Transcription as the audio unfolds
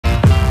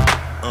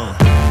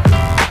Yeah.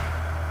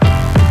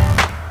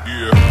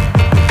 Yeah.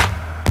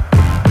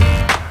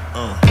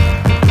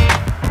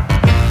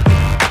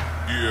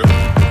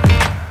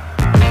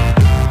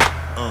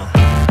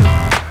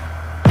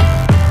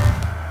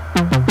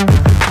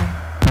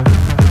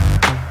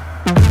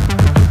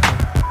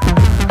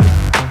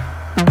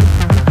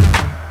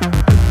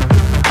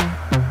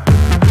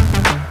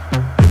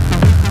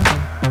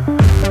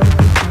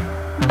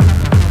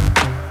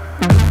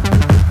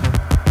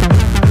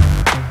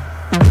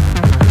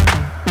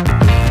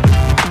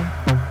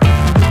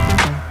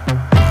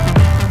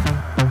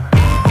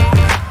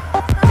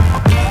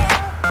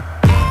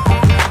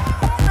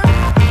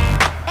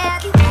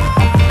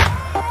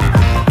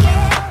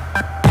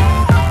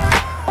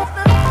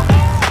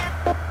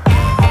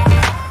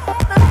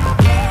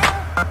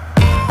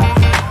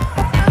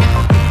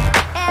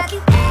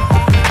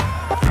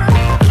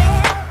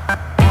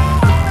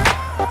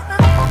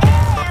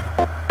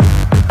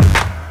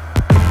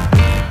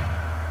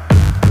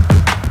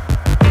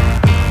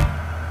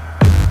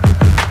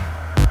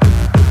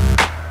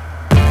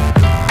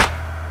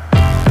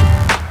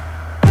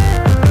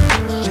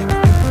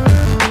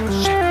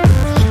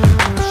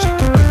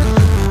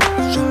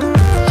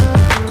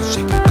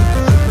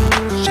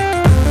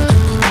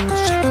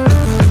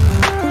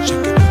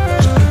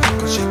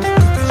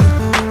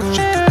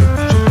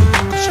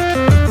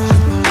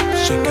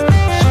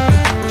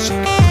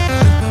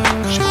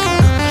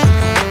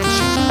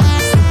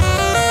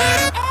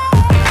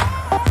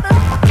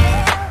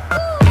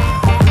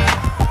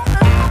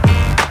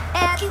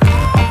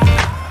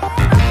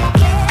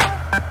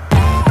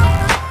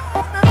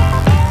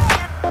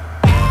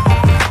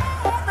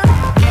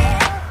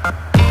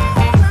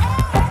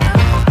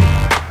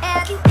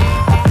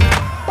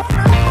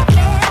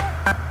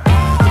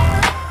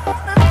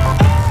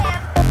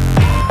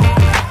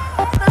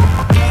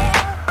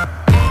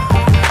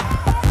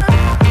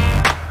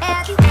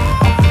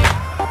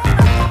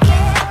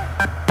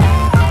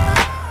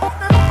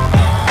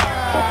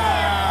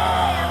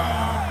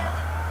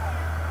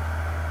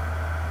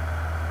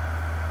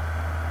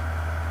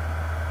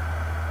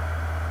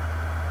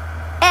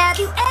 Have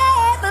you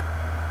ever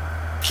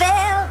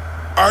felt?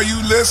 Are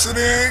you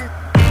listening?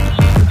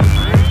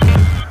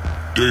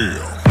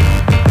 Damn.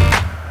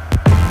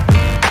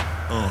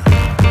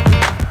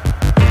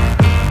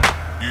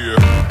 Yeah.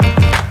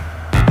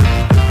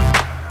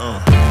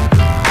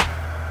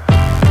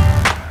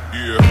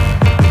 Yeah.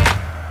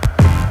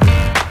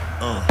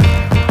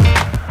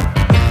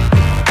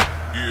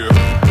 Yeah.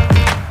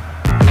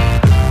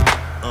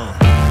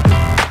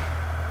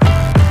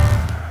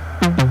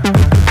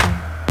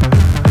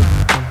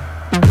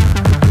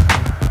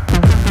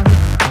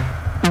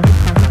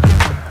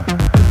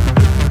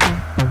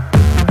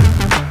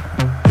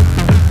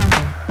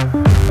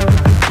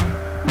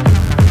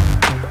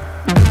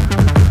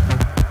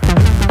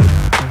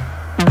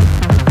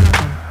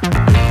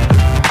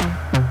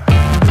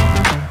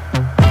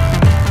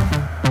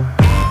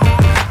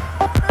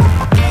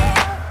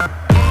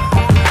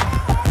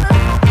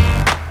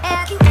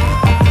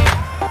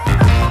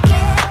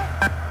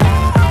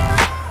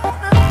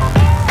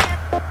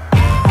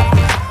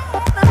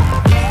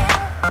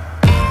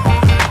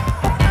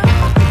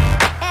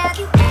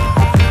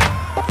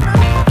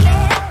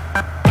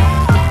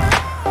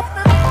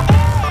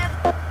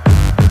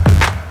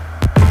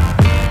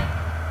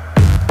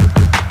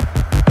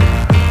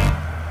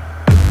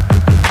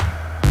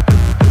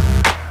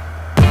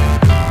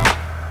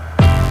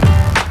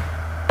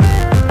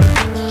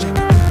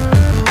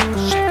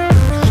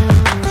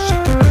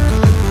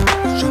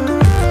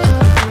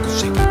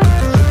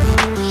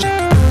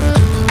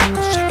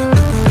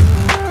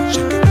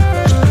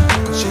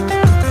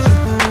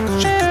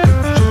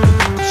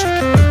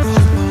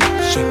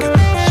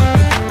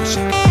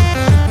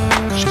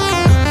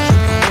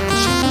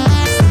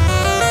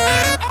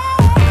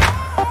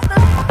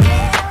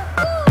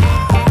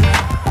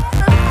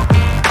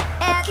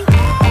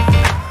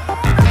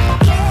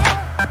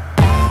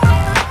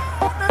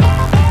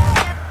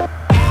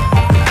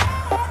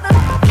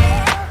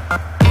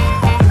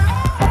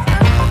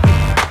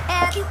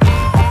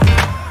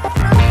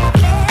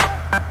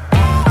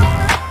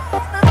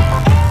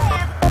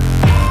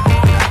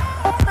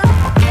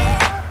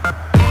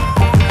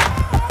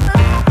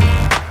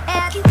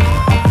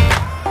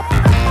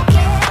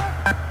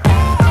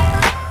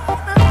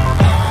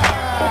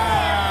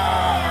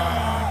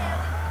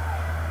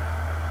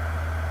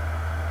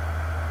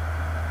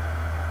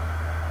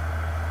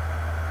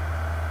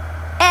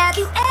 Have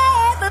you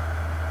ever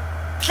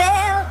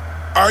felt?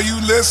 Are you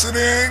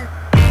listening?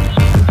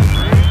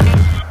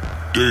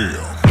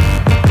 Damn.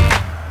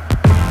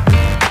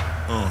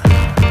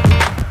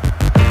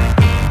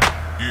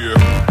 Yeah.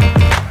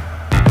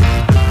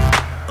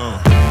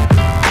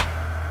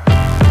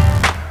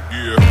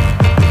 Yeah.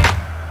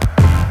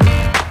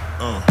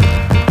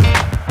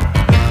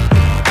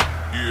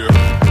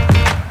 Yeah.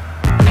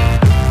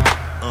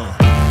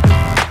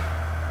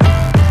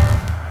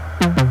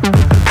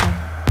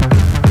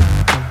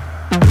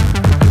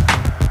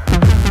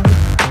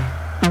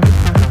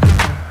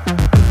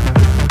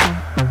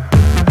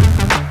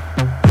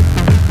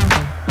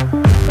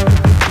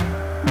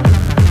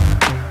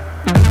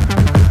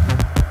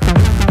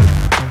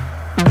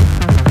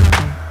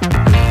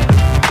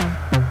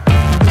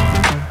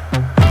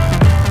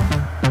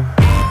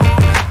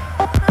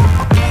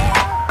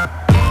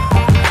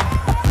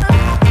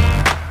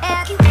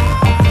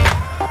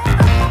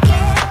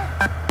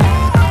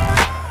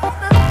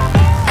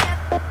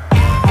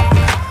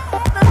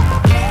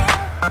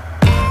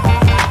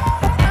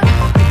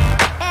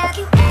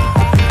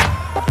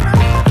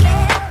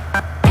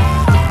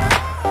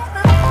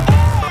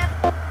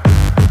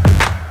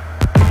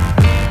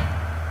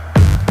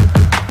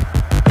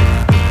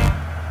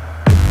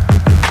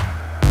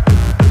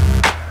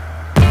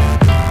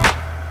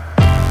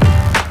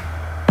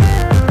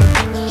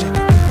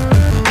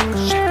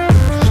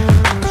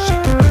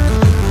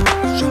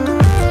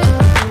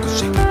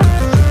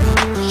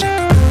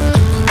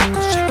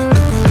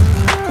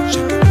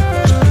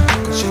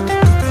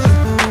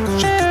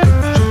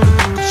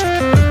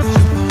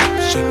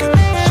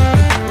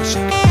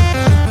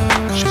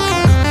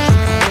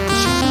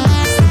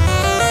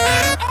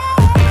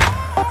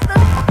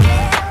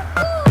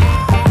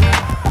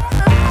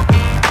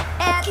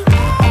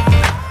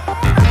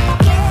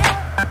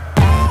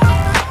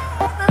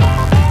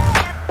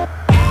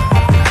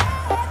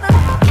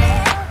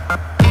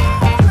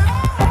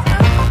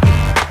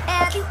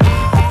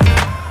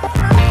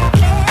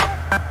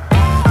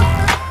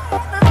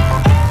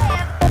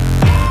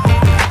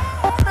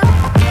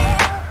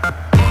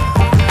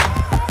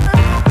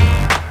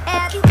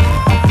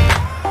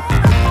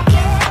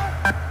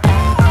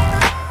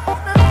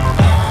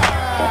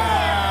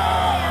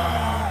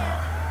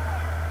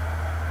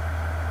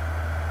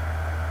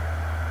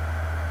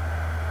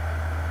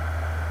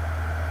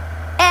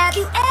 Have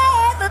you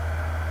ever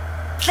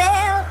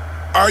felt?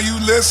 Are you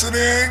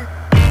listening?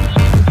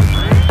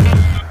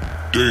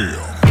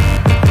 Damn.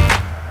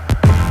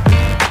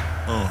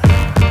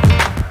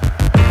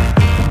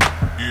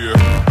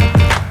 Yeah.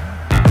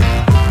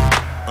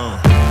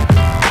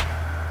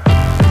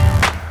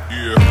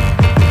 Yeah.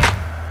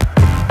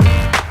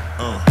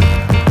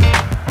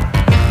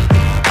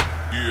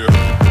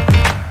 Yeah.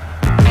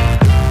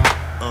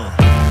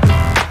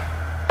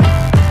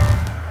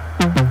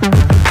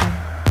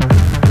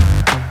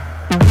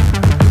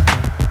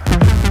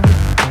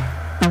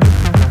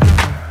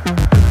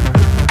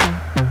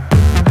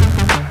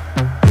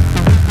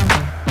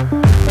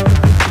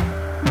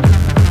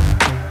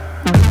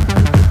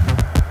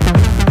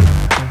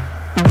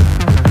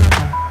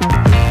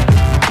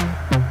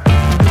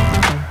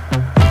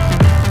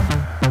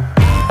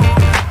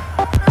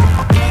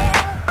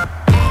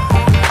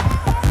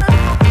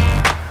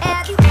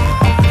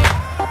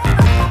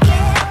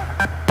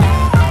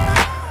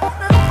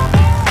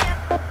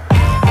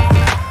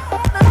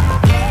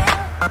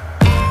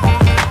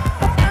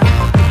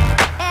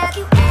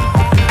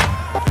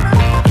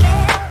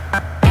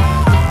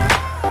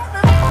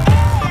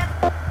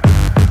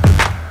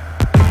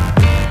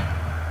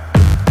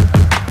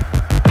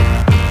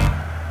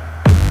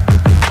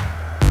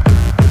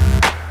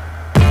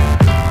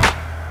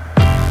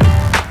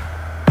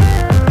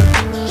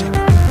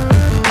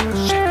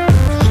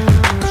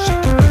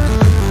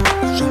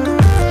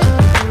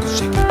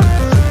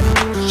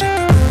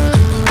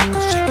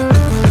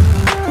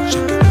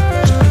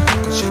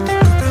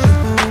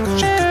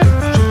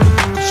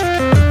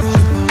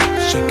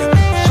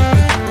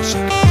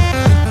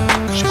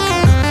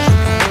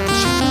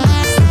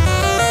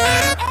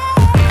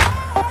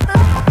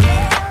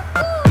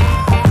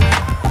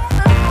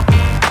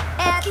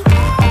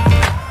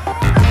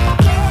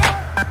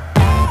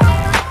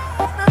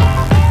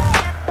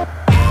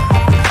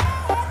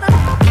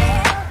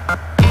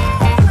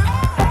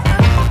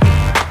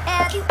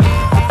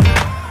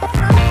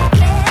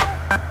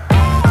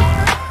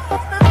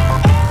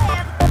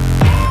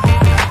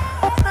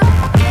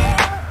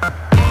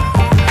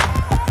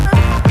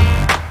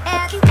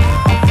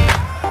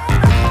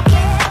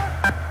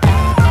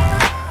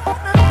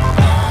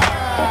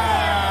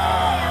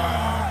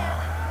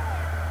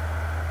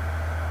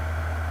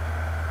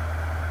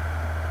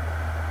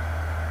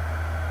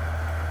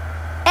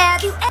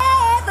 Have you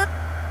ever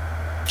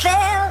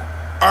felt?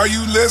 Are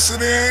you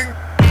listening?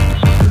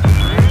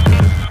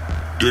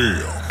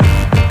 Damn.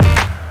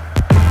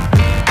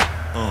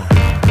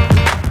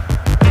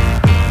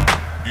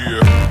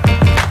 Yeah.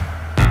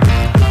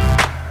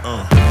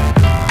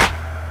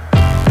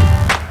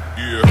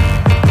 Yeah.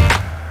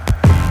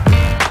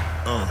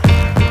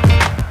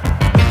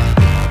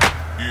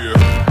 Yeah.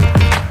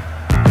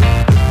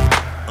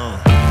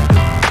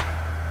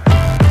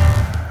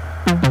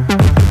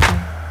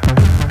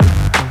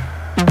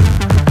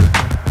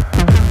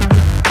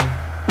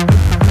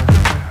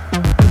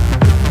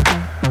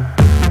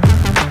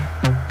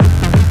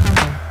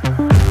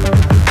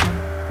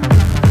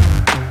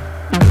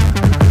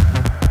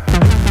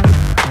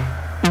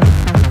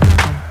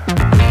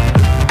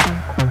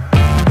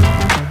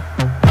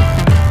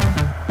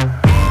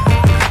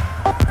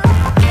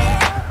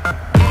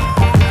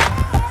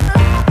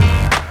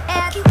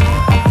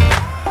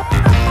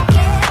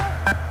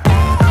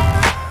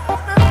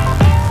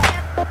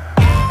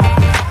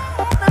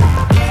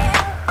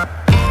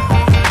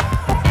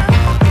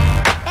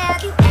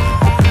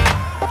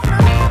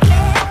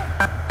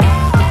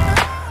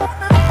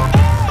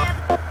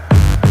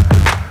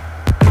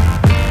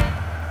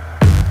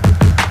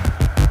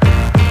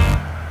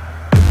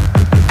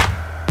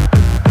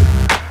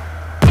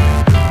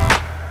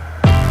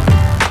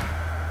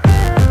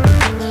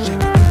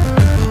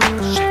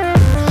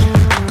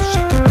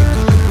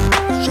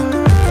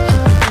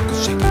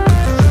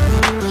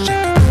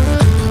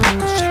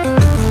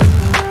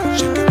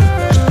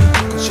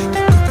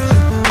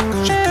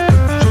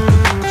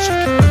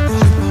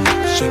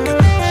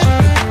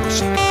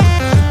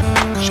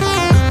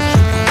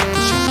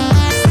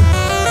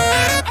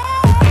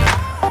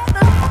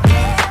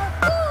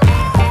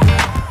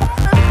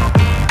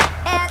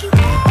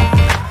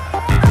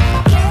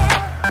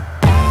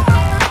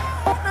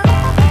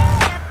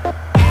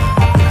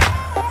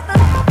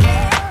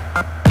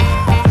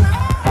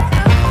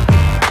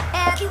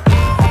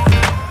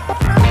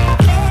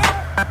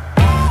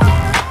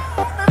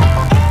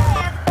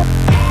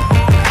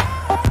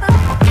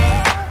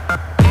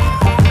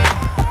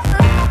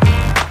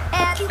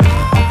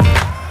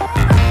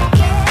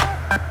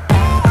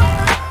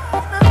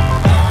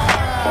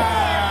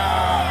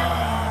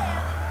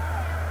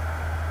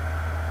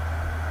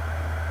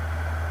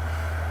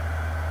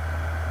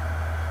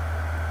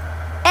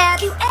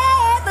 Have you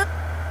ever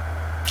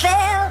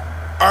felt?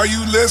 Are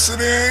you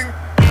listening?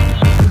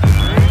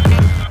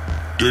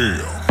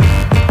 Damn.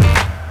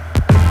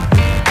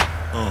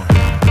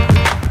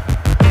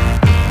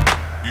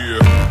 Yeah.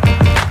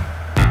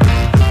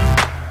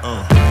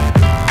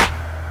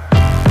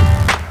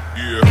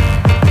 Yeah.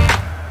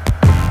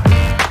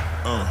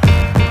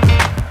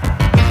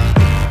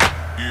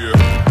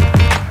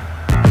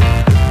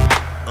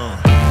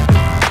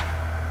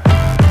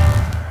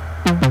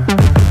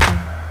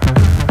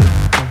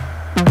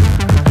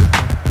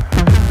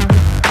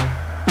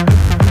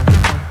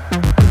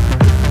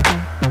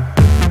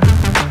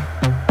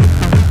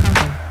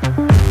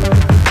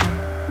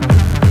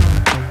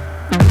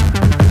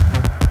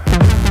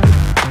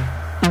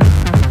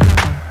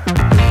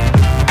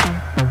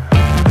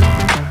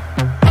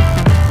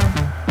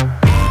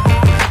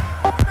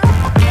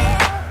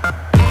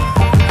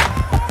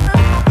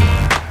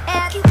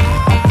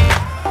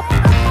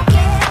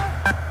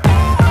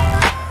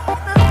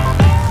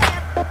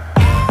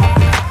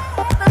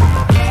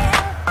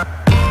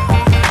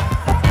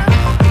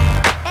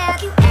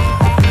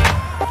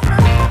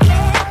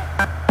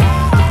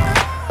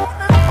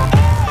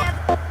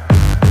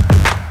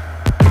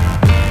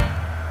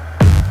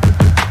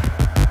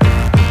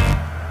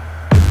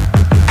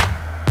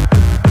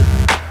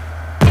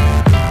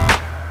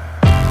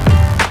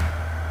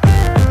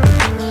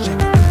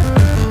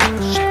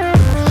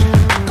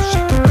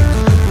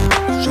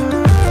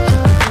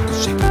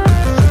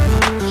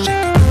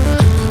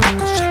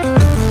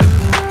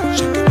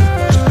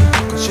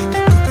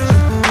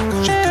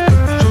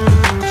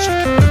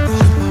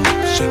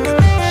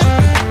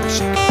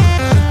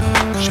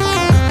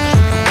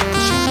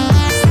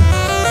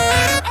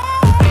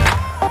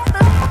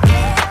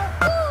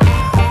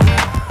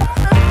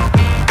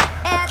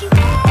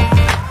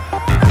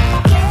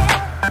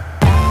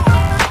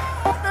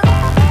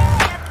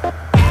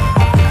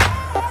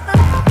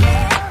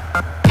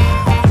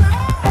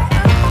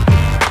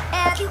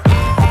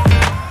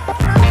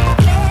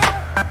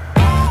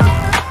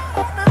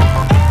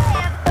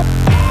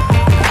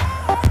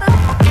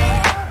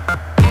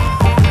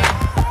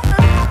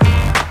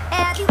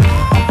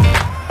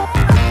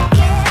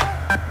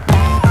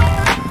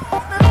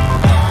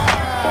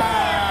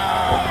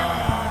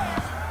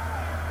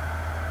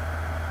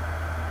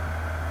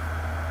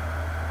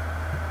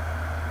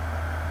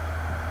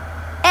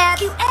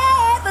 Have you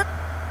ever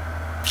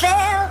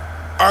felt?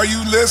 Are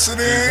you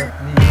listening?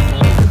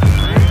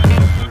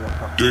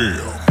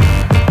 Damn.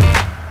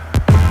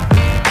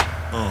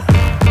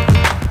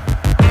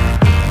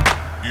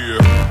 Yeah.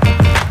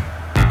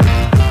 Yeah.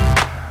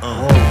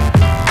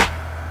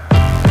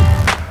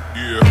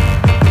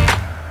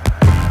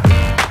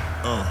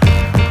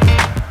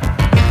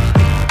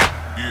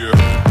 Yeah.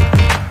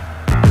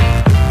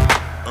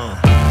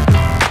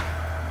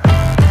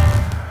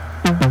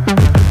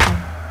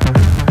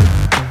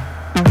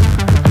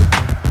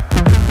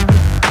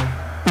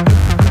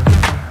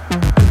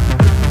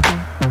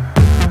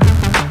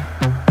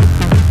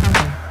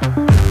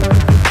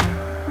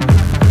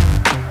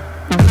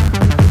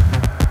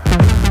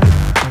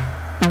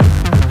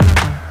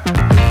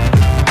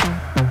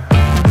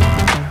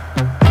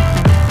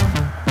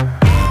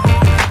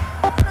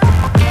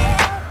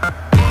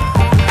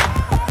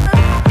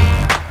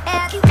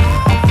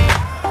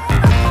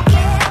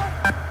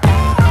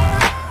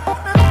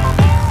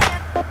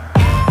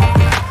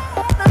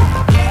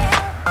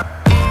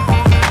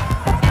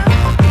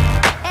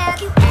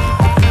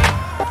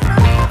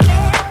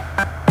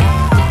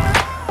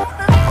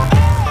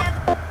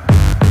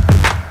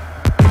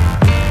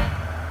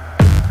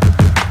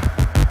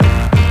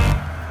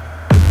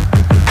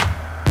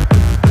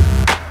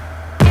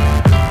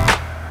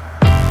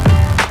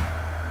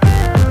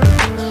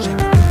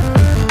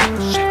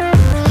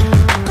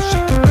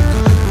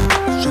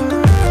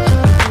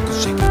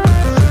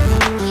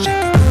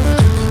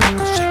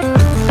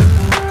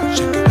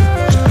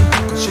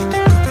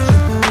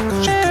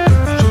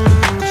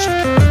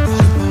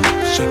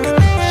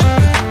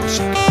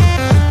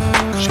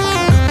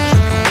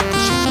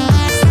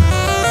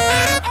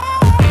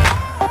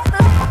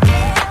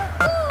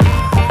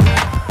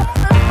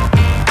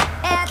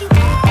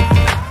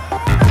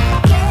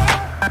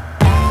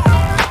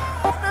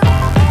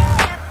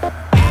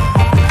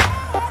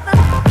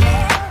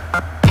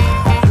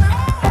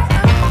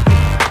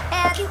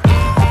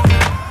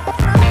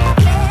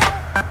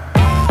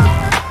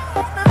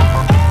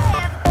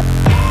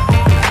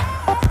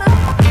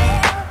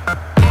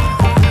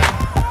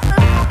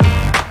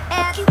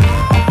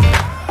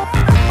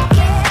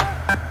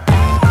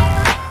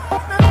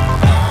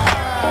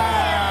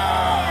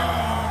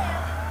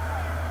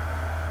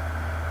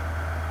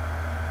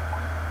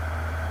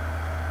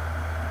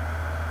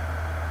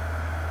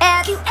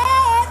 Have you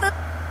ever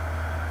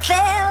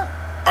felt?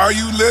 Are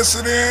you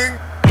listening?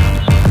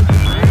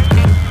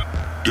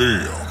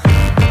 Damn.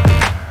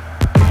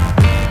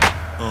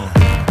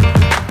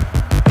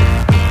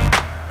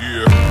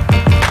 Yeah.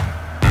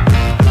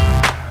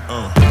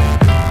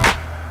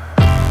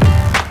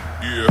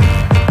 Yeah.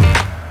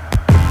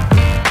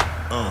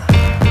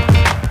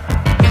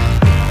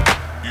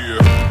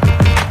 Yeah.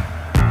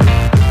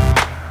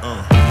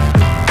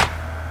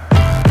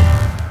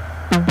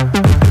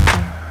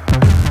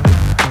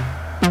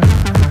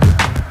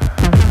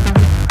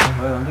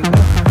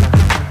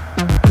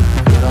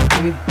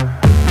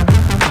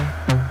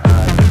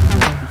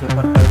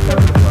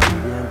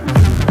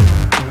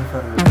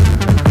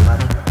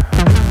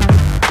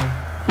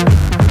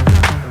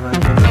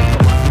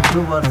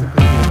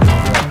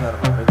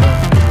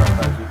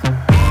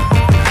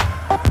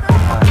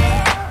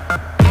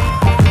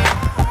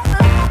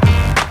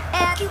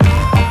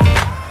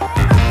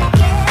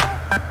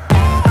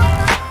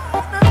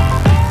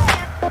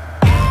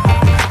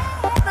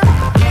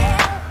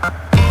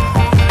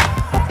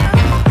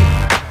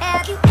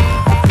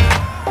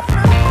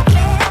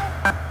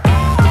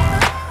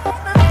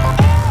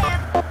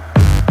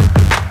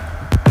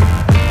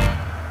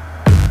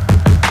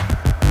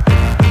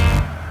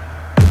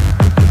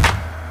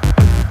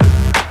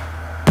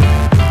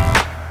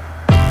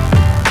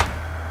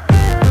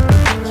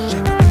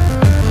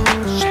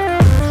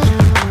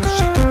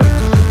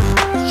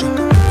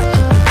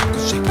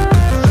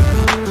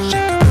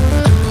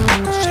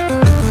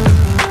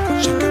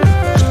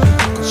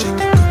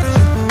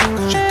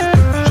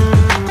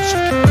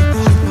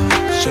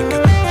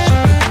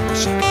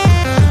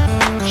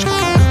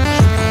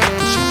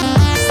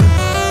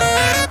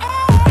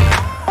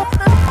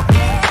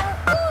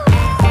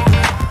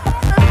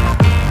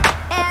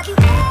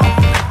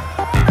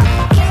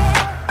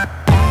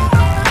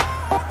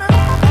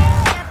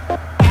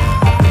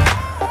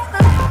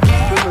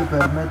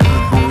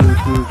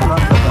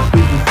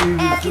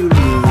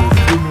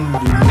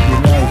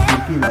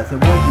 C'est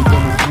moi qui fais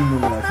le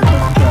streaming là, c'est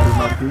pas si tu as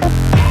remarqué.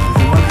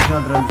 C'est moi qui suis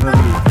en train de faire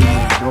le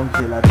streaming. Donc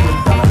j'ai la tête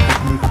dans la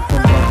technique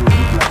comme pas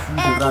possible là. Si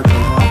je rate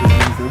vraiment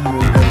c'est une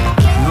mauvaise.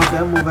 Non, c'est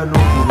un mauvais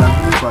nom pour la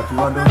vie quoi, tu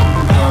vois. Donc il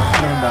faut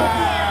plein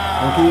d'argent.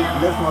 Ok,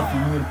 laisse-moi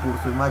finir pour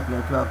ce match là,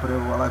 puis après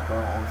voilà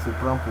quand on se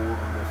prend pour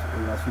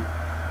la suite.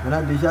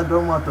 Maintenant déjà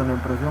donne-moi ton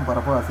impression par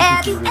rapport à ce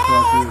que tu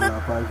reçois sur la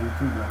page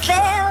YouTube là.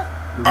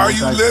 Are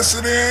you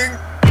listening?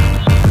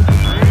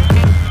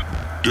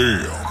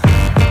 Damn.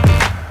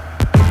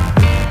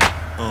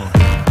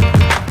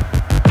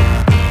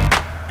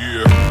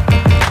 Yeah.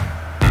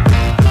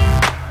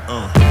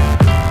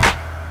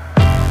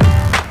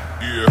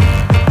 Yeah.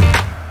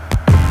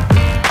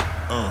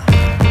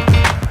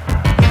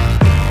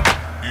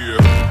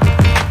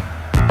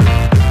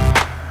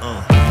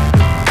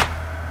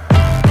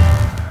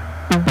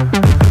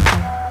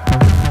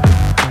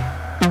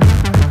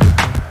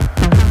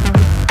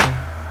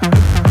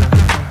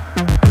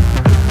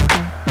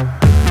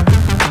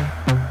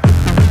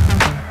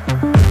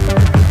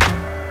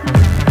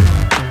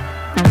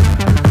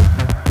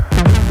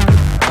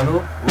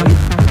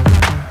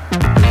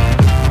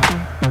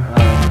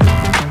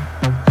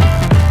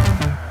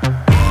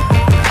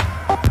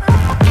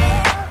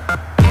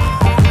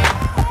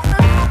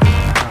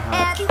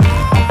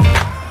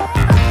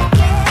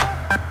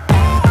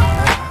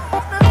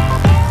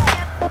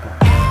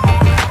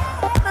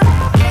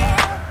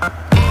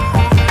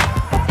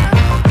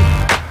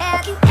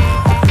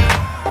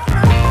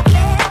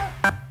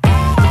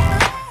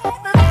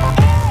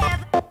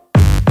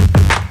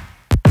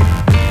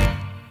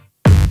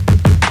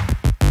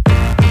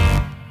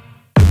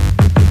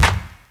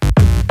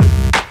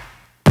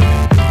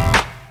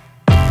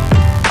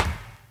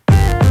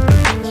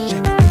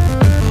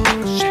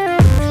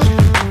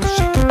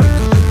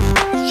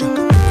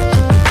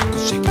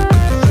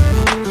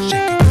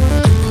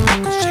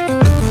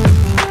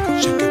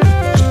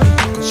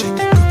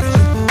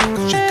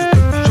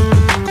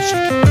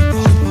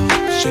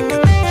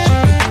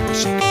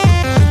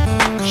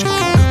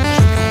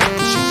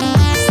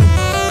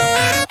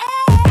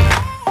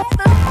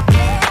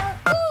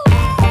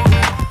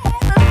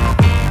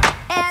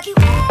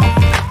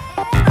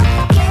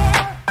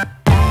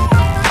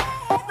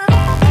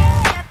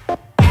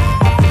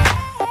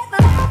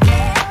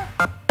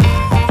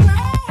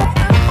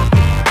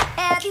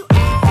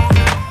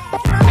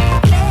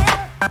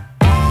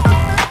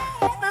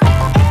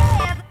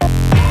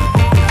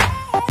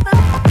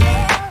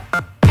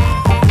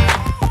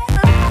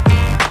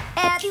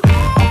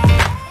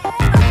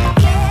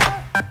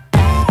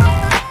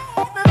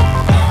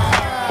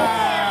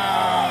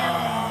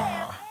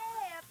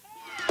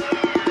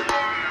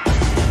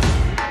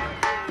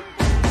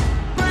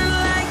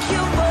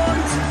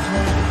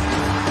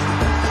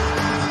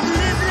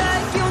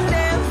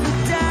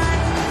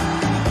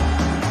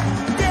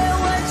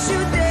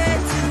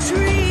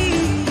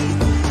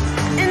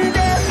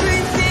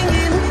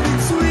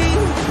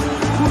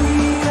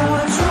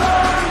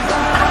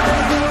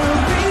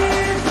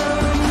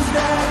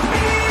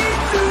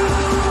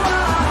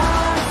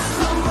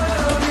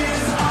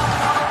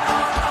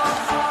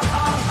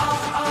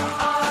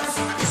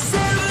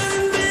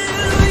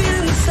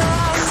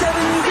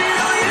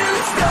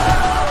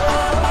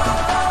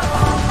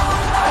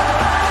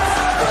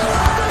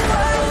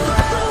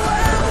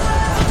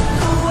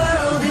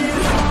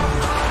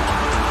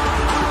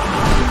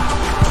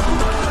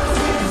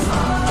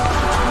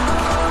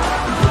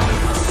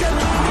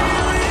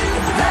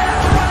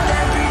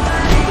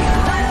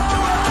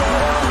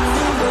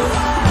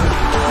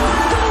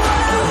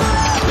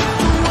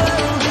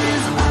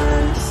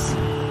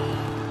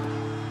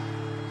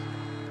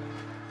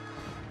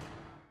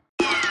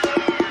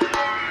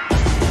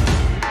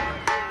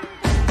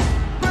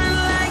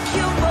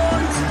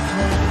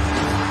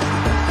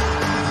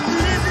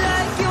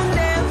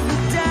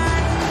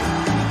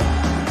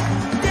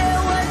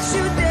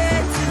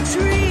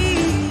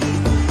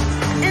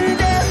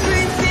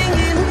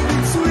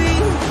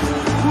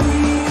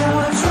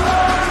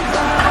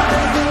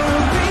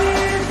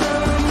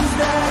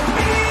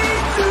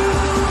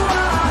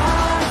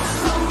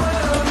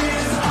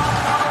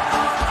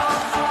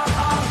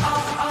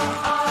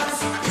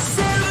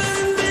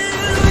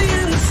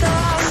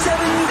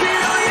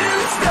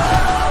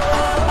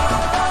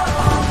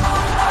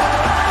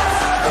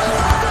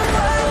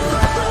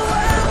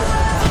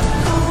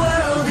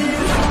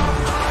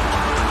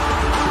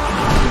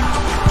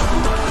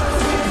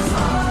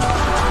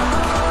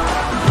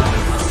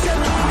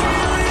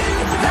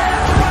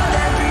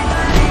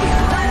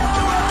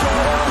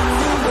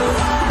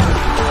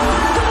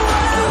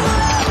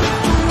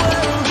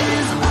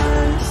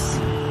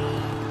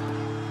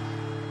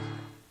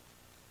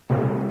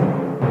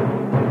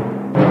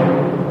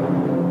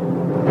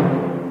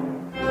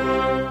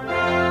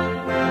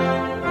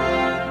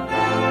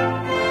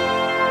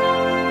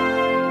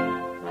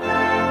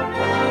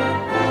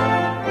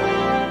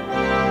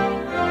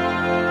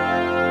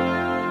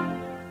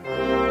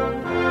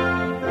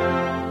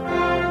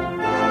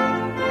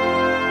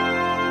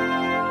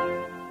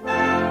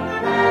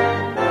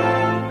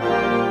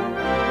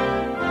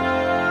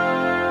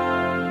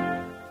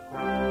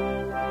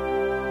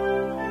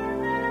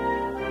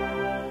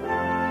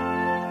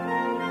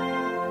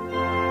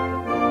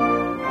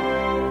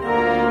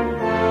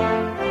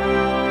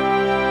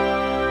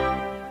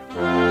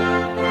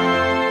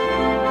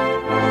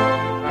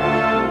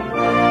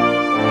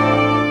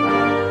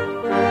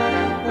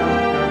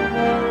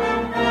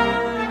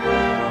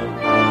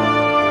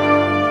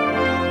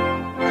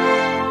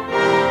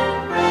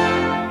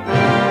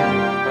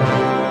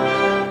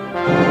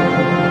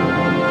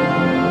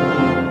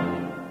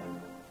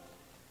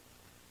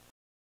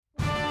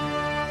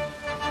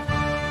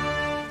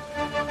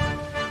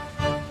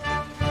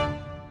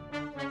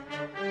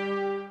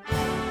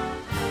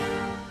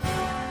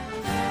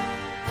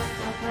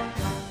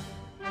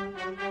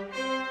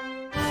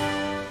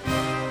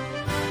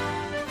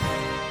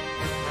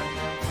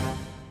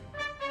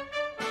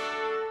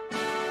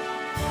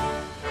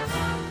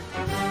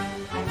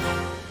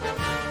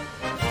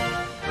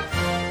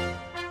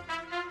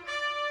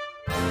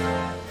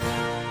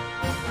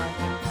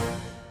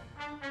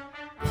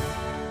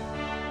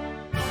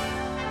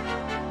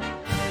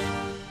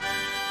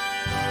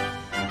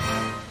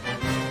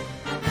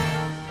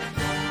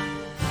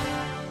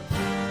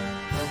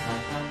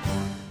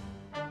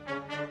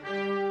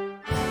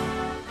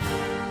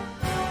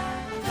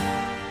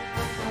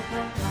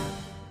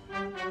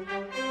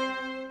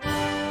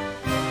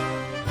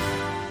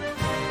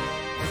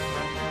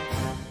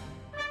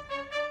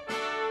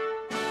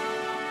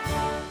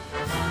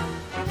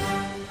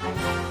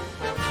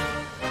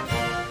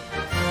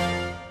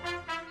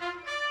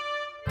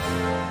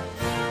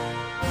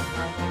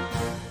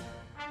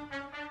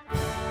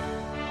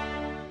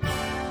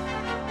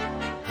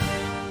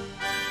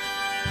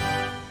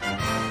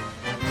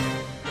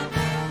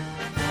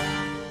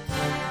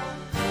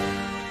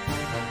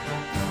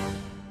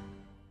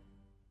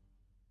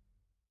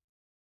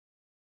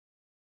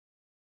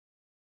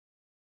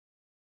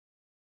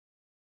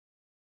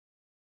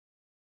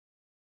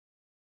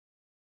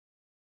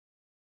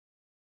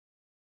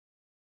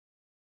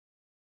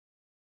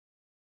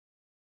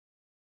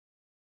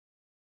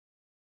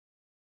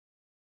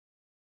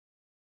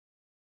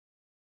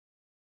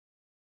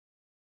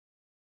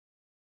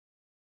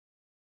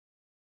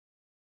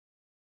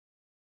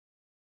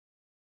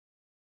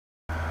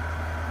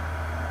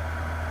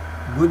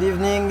 Good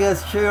evening,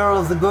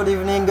 cheers. Good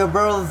evening,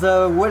 brothers.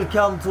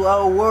 Welcome to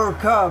our World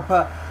Cup.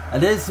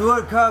 This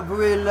World Cup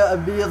will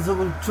be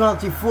the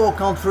 24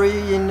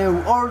 country in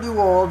all the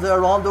world,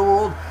 around the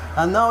world.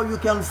 And now you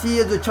can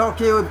see the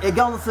Turkey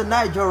against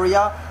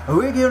Nigeria.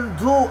 We will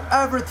do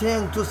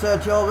everything to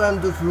secure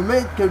and to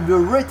make the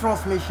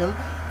retransmission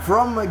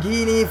from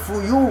Guinea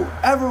for you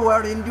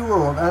everywhere in the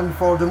world. And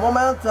for the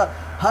moment,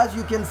 as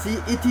you can see,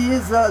 it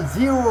is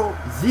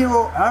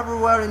 0-0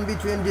 everywhere in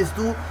between these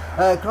two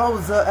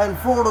clubs. And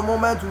for the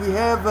moment, we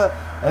have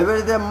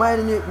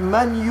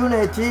Man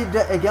United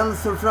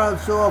against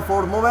France. So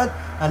for the moment,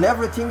 and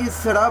everything is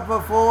set up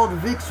for the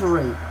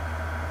victory.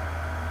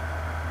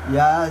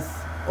 Yes.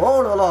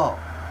 Oh là là.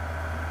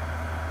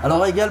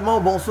 Alors également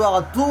bonsoir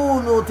à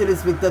tous nos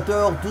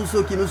téléspectateurs, tous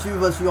ceux qui nous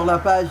suivent sur la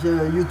page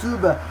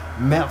YouTube.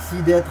 Merci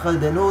d'être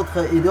des nôtres.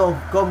 Et donc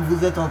comme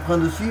vous êtes en train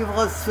de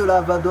suivre,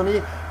 cela va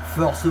donner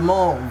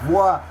forcément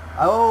voix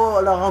à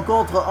la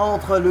rencontre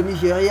entre le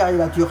Nigeria et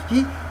la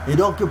Turquie. Et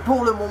donc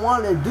pour le moment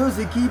les deux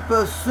équipes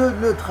se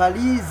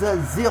neutralisent,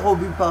 0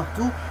 but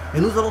partout. Et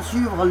nous allons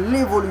suivre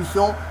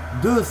l'évolution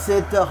de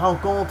cette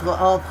rencontre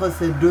entre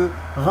ces deux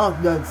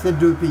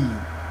pays.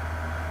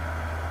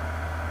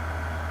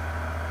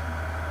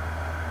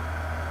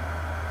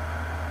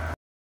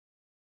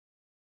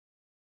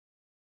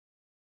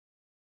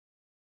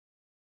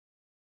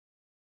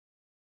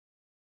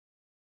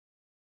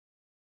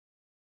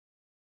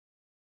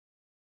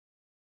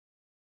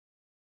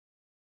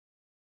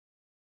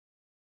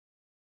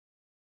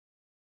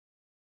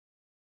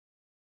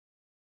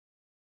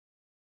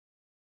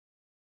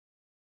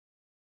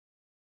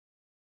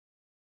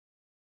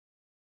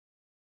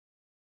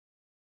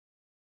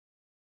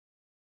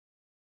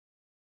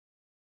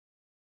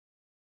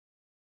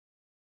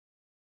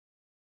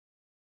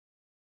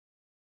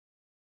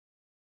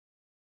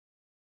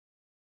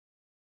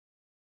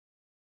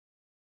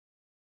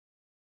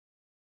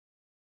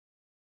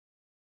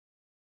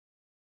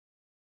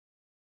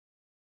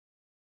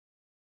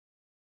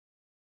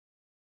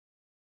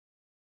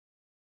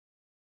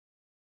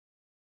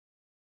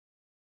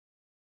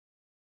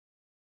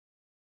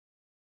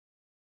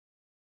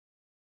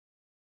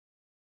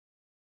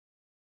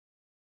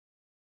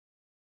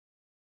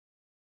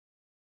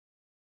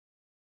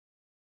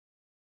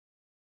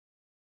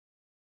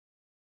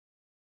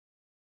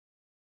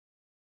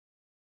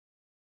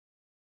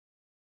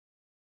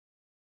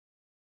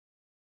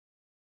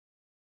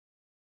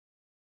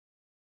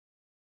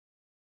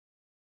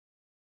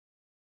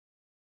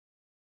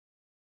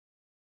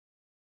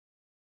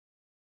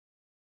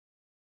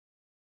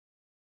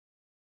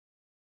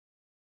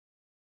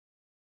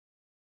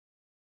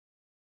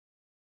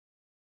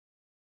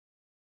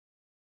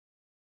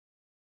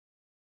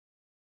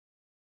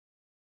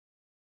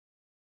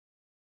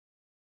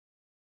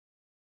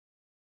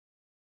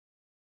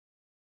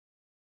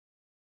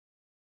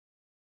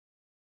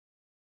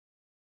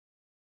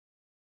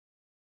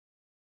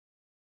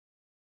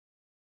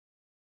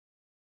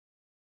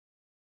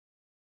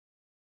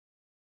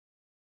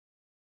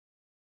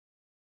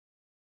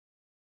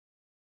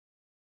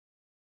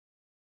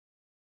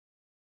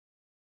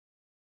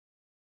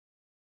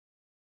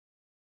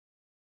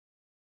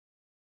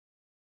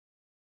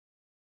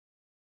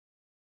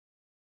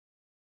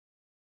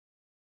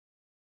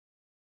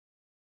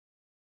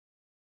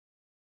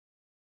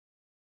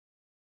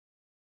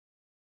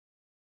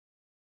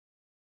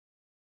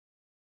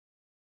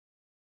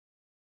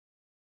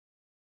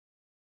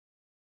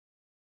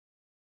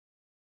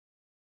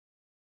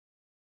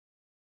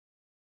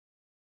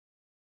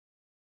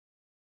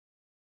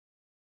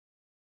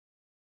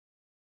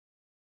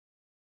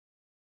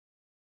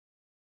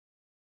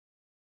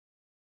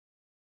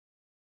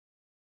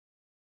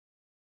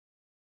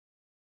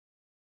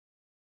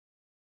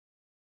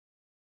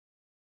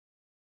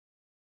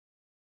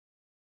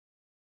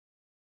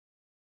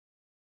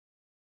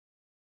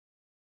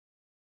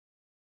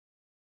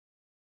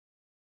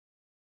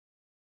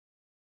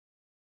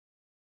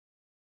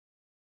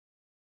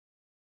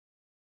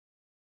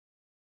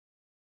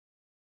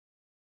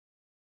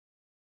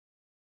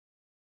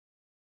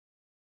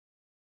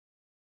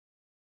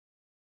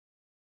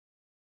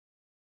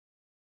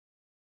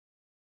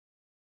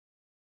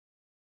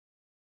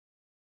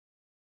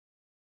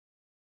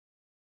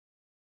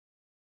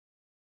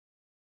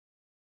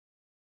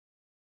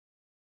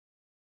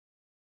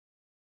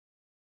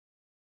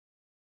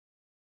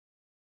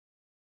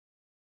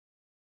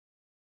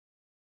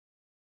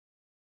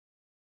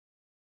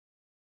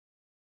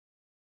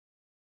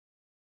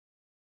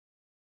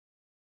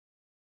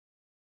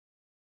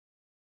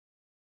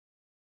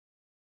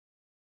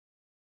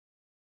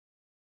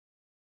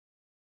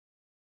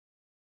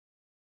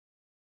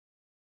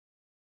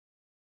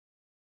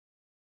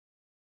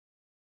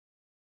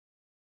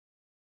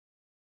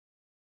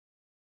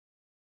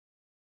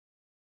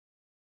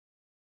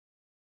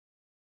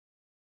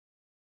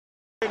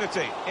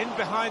 In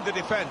behind the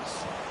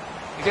defence.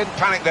 He didn't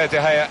panic there, De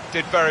Gea.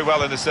 Did very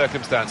well in the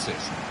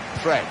circumstances.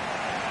 Fred.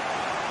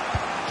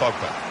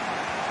 Pogba.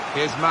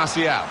 Here's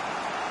Martial.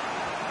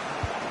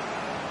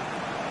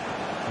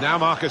 Now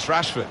Marcus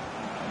Rashford.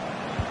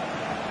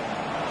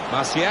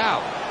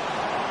 Martial.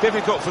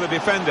 Difficult for the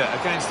defender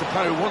against the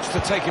player who wants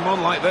to take him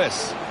on like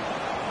this.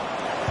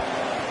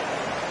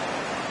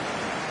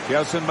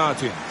 Gelson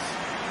Martins.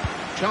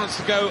 Chance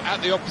to go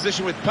at the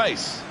opposition with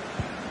pace.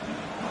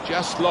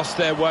 Just lost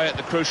their way at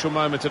the crucial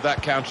moment of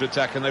that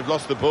counter-attack, and they've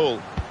lost the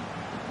ball.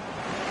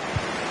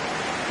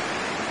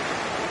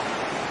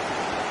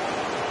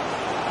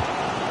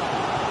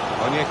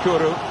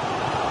 Onyekuru.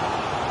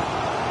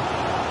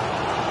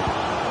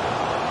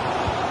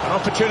 An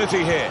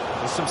opportunity here.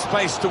 There's some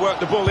space to work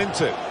the ball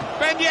into.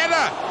 Ben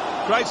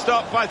Yedder! Great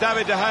stop by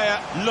David De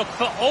Gea. Look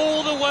for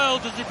all the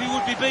world as if he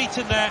would be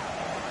beaten there.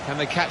 Can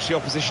they catch the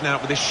opposition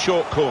out with this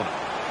short corner?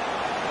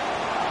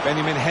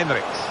 Benjamin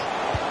Henriks.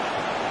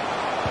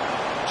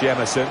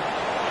 Jemerson.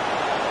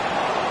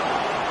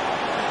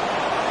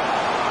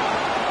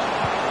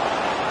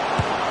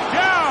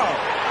 Go!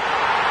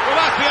 Well,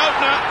 that's the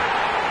opener.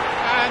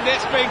 And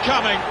it's been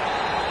coming.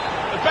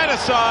 The better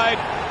side,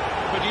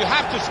 but you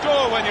have to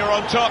score when you're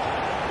on top.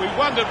 We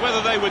wondered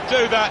whether they would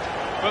do that,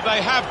 but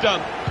they have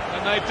done.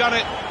 And they've done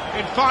it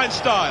in fine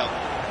style.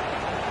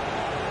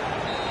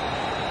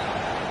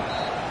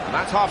 And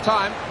that's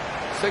half-time,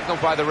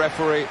 signalled by the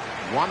referee.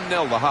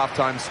 1-0 the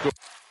half-time score.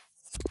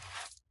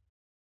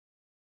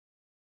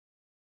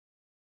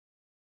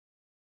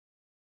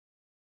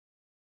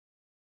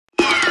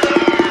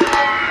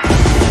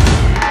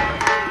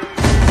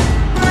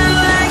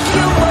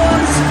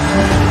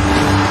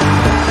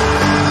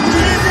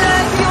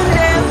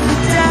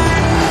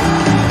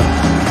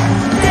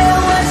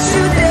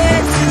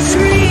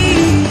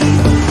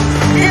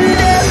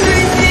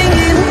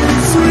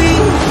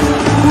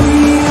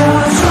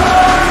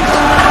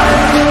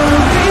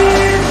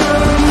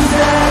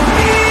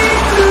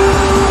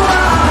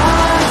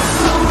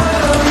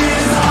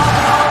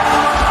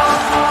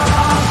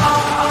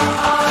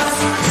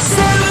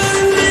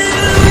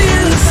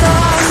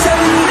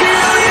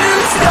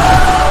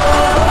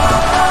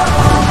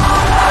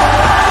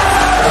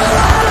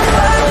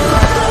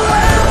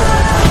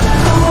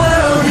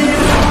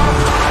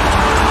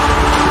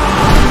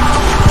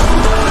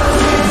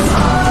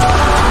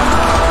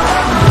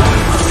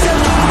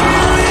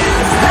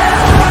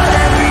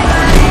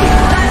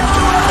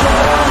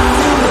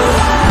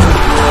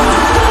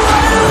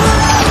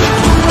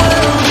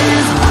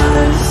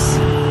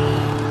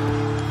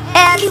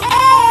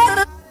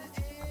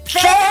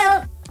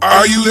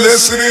 Are you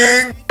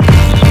listening?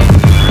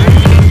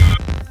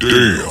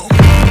 Damn.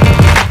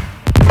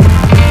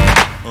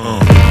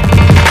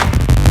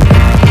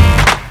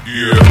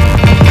 Yeah.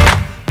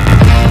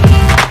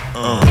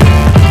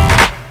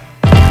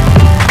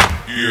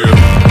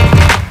 Yeah.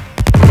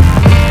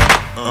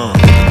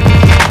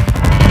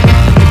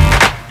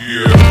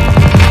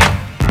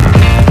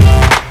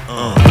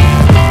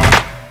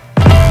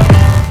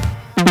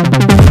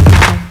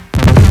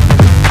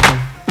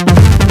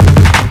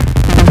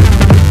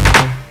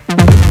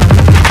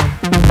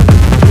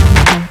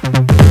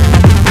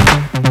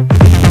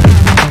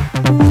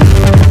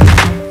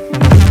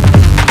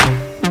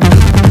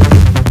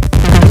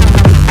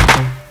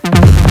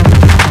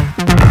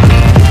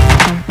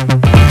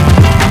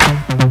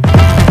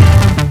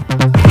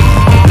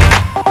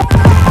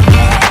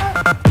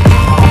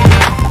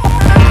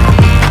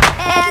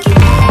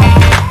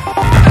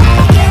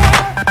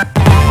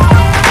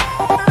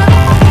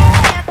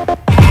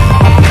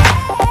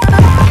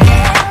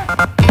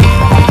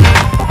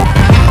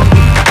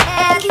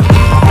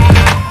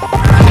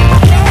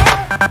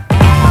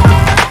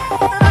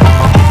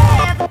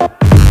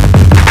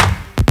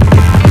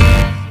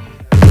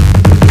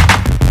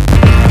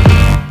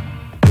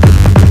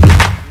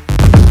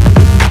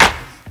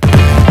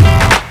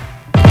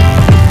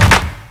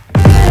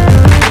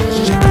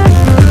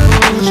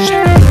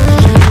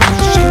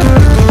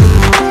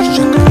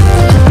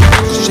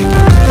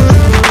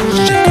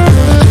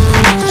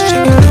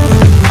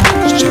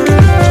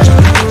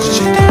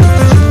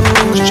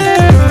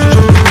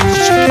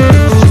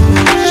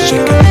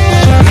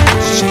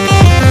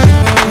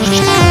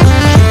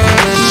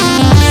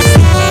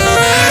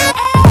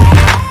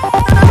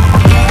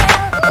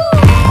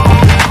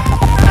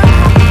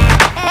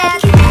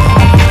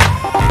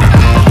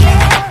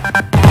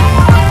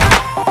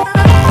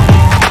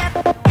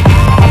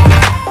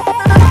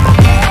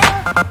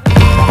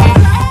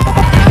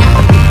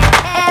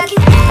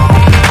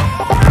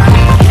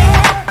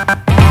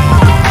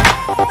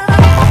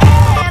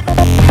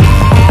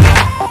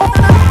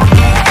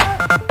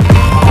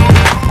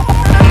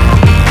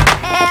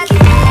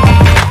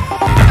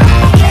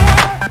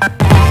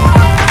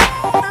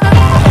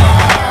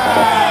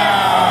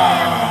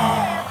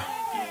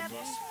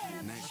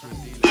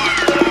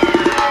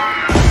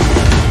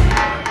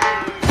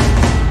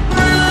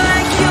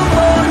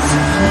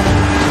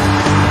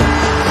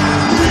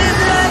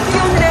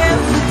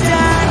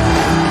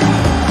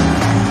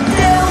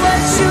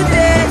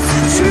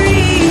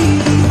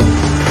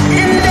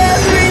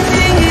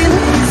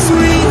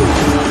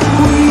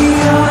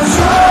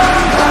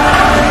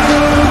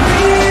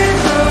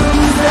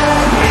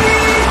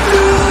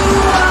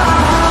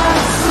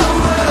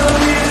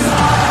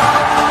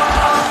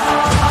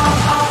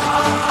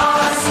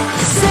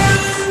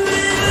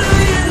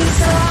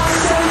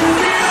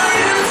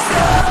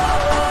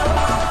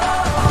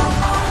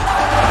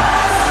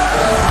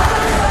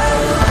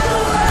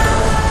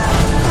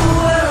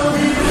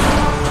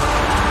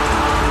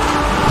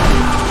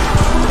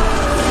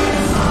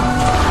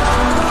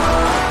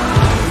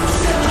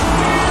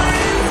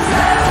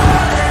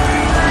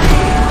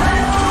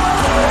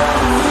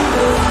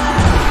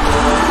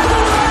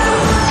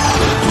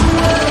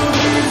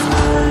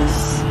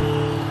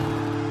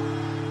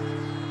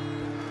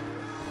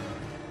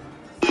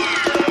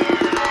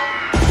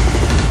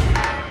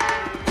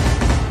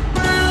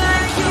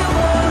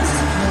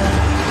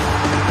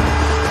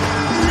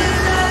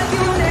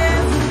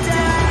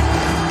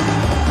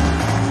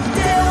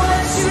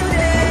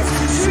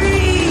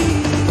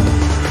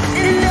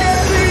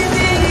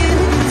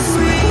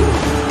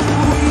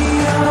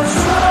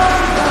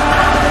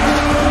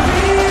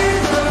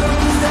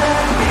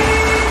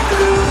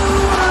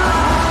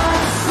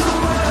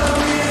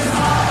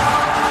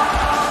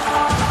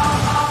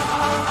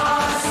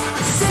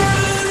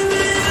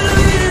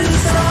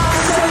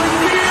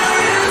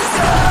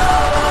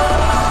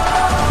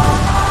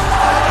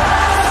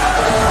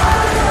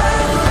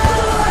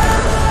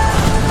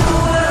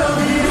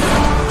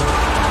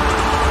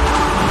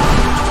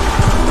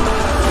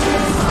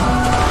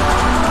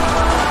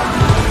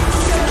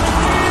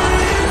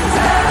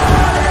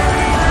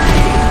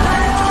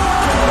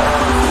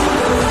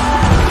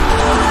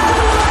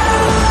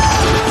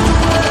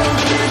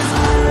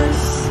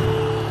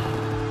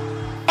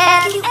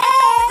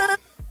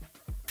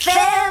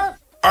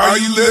 Are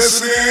you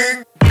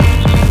listening?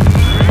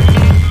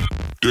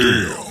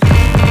 Damn.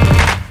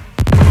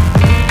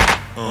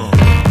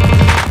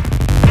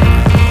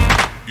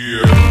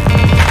 Yeah.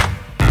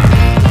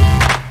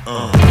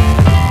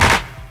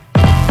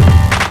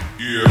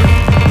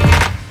 Yeah.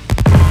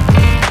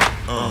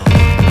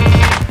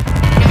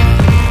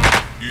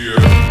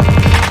 Yeah.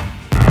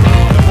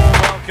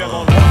 Welcome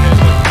on what is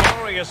a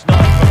glorious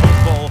night for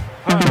football.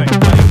 Perfect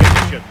playing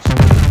conditions.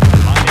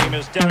 My name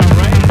is Derek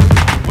Ray.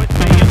 With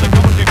me in the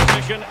commentary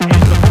position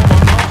is the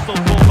former Arsenal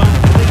fullback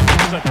Lee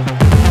Dixon.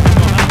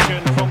 Got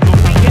action from the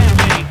weekend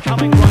league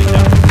coming right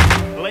up.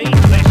 Lee,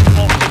 this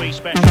ought to be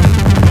special.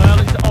 Well,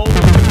 it's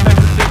always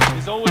competitive.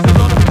 There's always a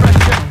lot of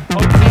pressure.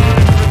 Hopefully we're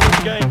in for a good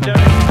game,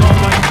 Derek. Can't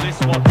wait for this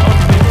one.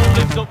 Hopefully it all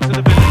lives up to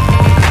the billing.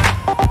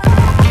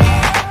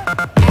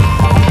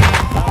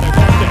 Now they've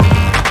lost it.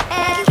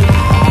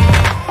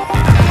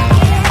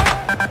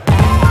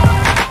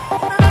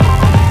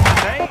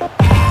 Okay.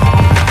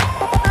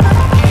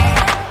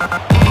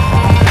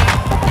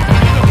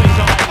 Beautifully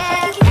timed.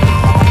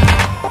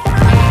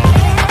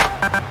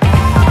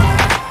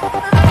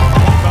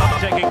 Walker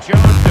taking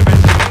charge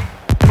defensively.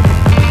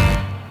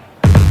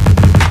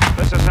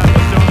 This is how the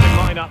starting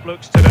lineup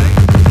looks today.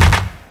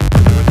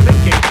 We're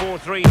thinking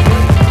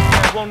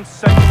 4-3-3. One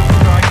central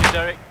striker,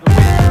 Derek.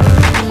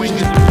 The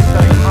wingers will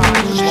stay high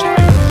and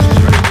wide.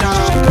 Through down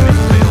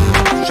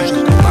midfield.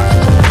 Bench come back.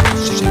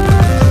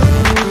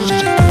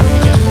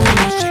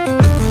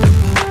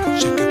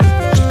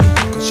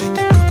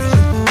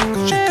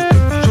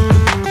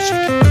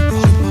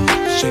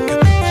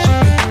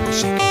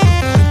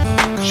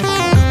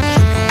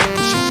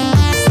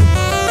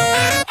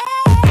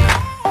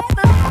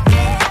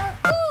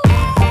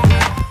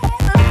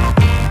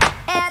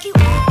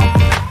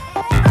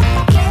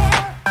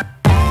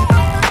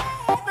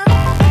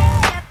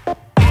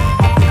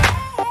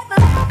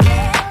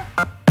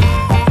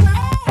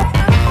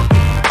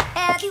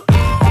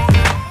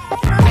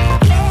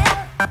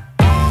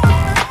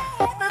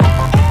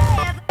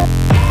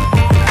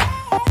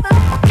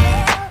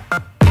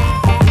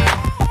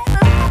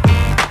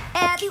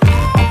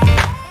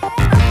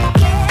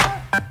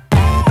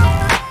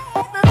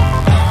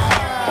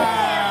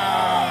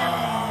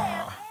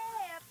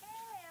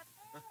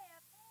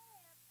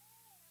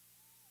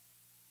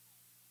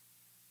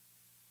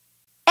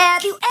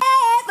 Have you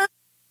ever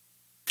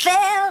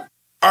felt?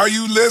 Are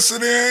you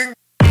listening?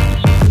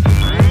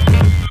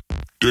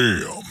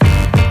 Damn.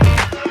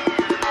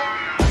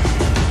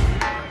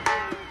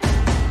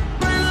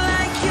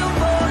 Like you're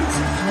born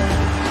to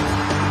play.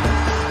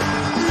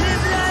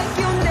 Live like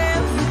you'll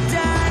never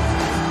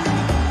die.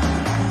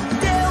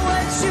 Dare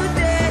what you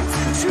dare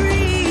to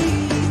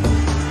dream.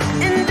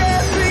 And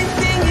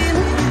everything in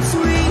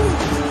between.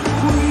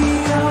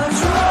 We are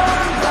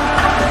drawn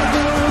by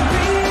the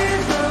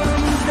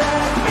rhythms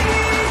that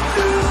beat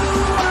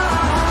through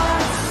our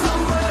hearts. The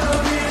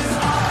world is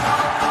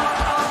ours.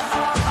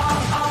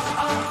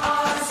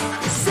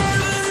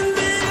 7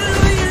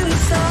 billion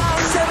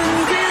stars,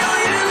 7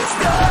 billion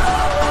stars.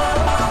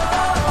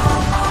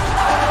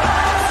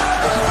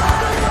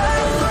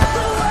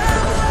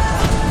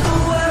 The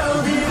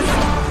world is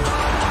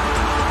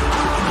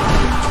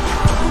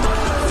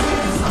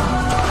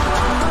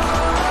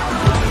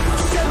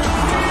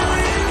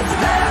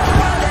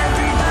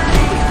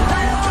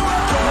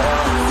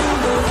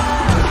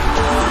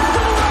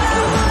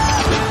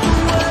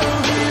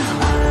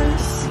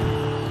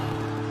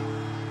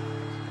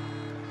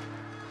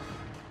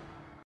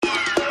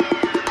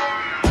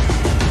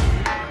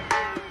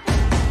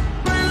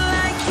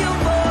like you're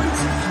born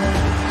to play.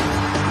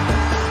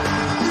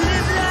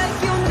 Live like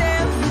you'll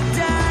never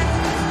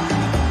die.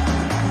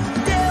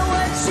 Dare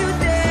what you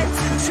dare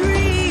to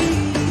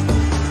dream.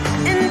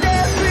 And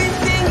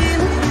everything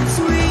in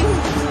between.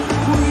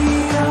 We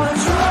are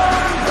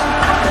drawn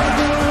by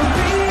the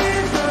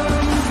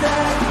rhythms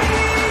that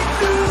beat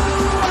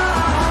through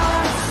our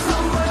hearts. The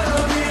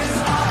world is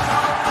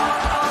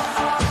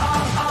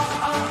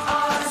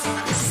ours.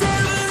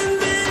 7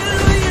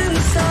 billion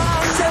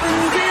stars, 7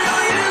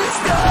 billion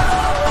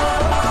stars.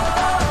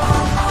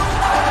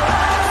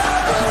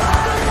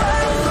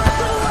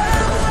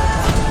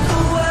 The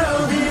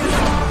world is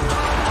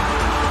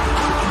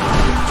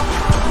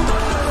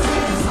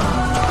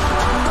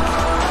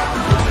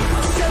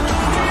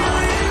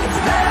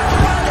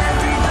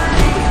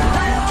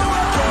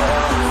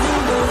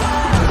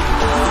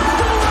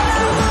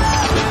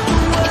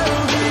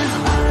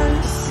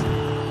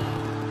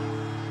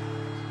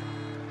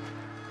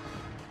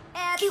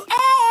Have you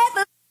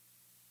ever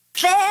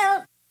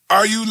felt?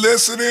 Are you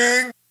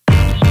listening?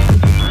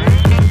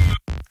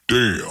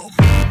 Damn.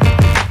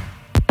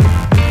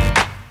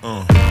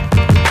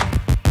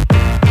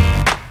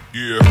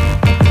 Yeah.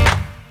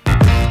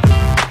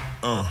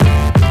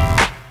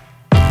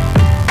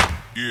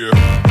 Yeah.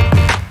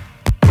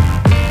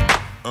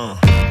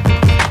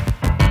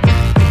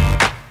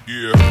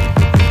 Yeah.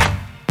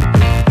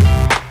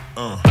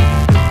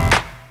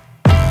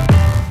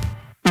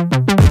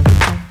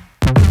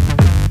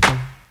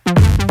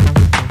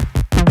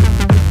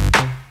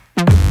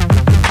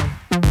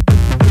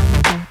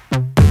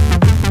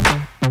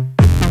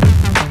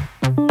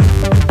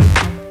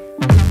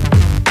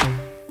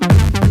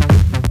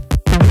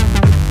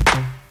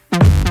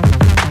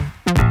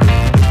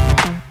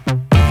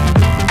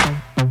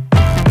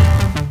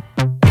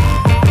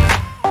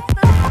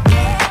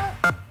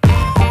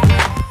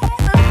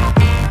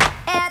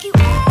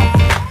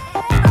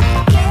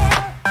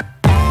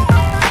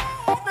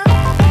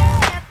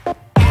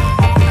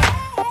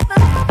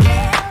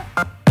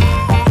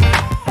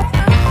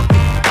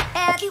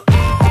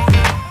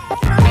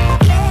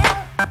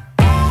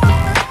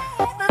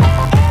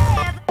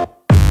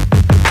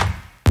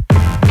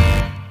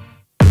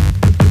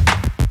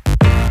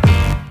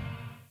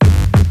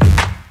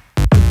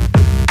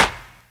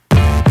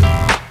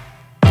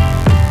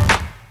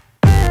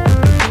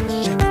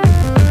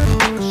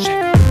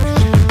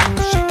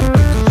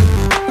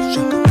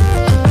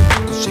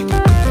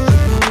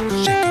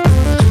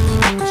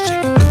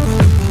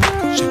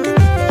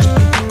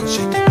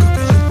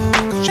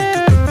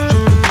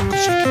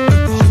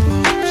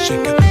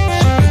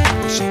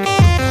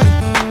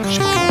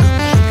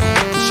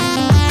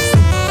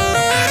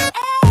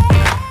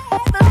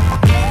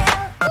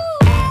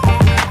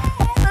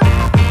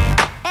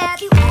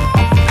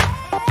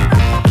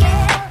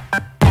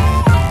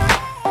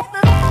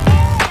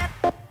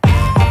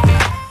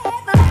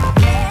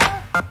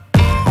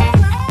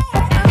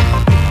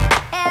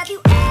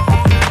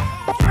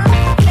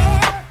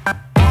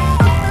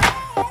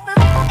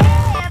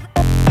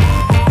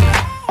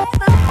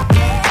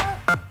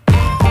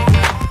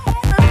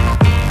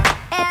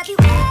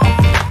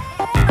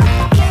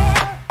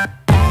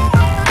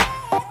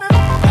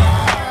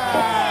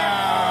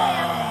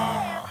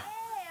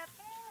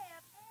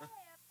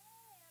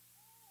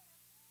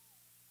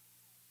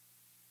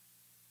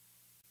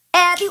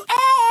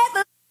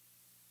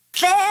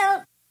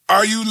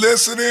 Are you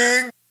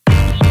listening?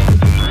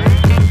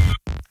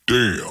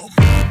 Damn.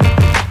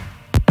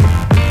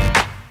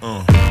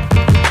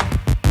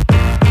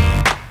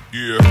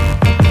 Yeah.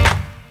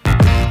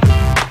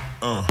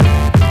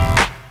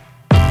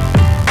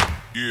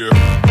 Yeah.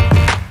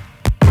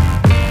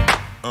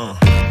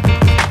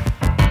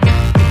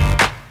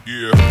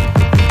 Yeah.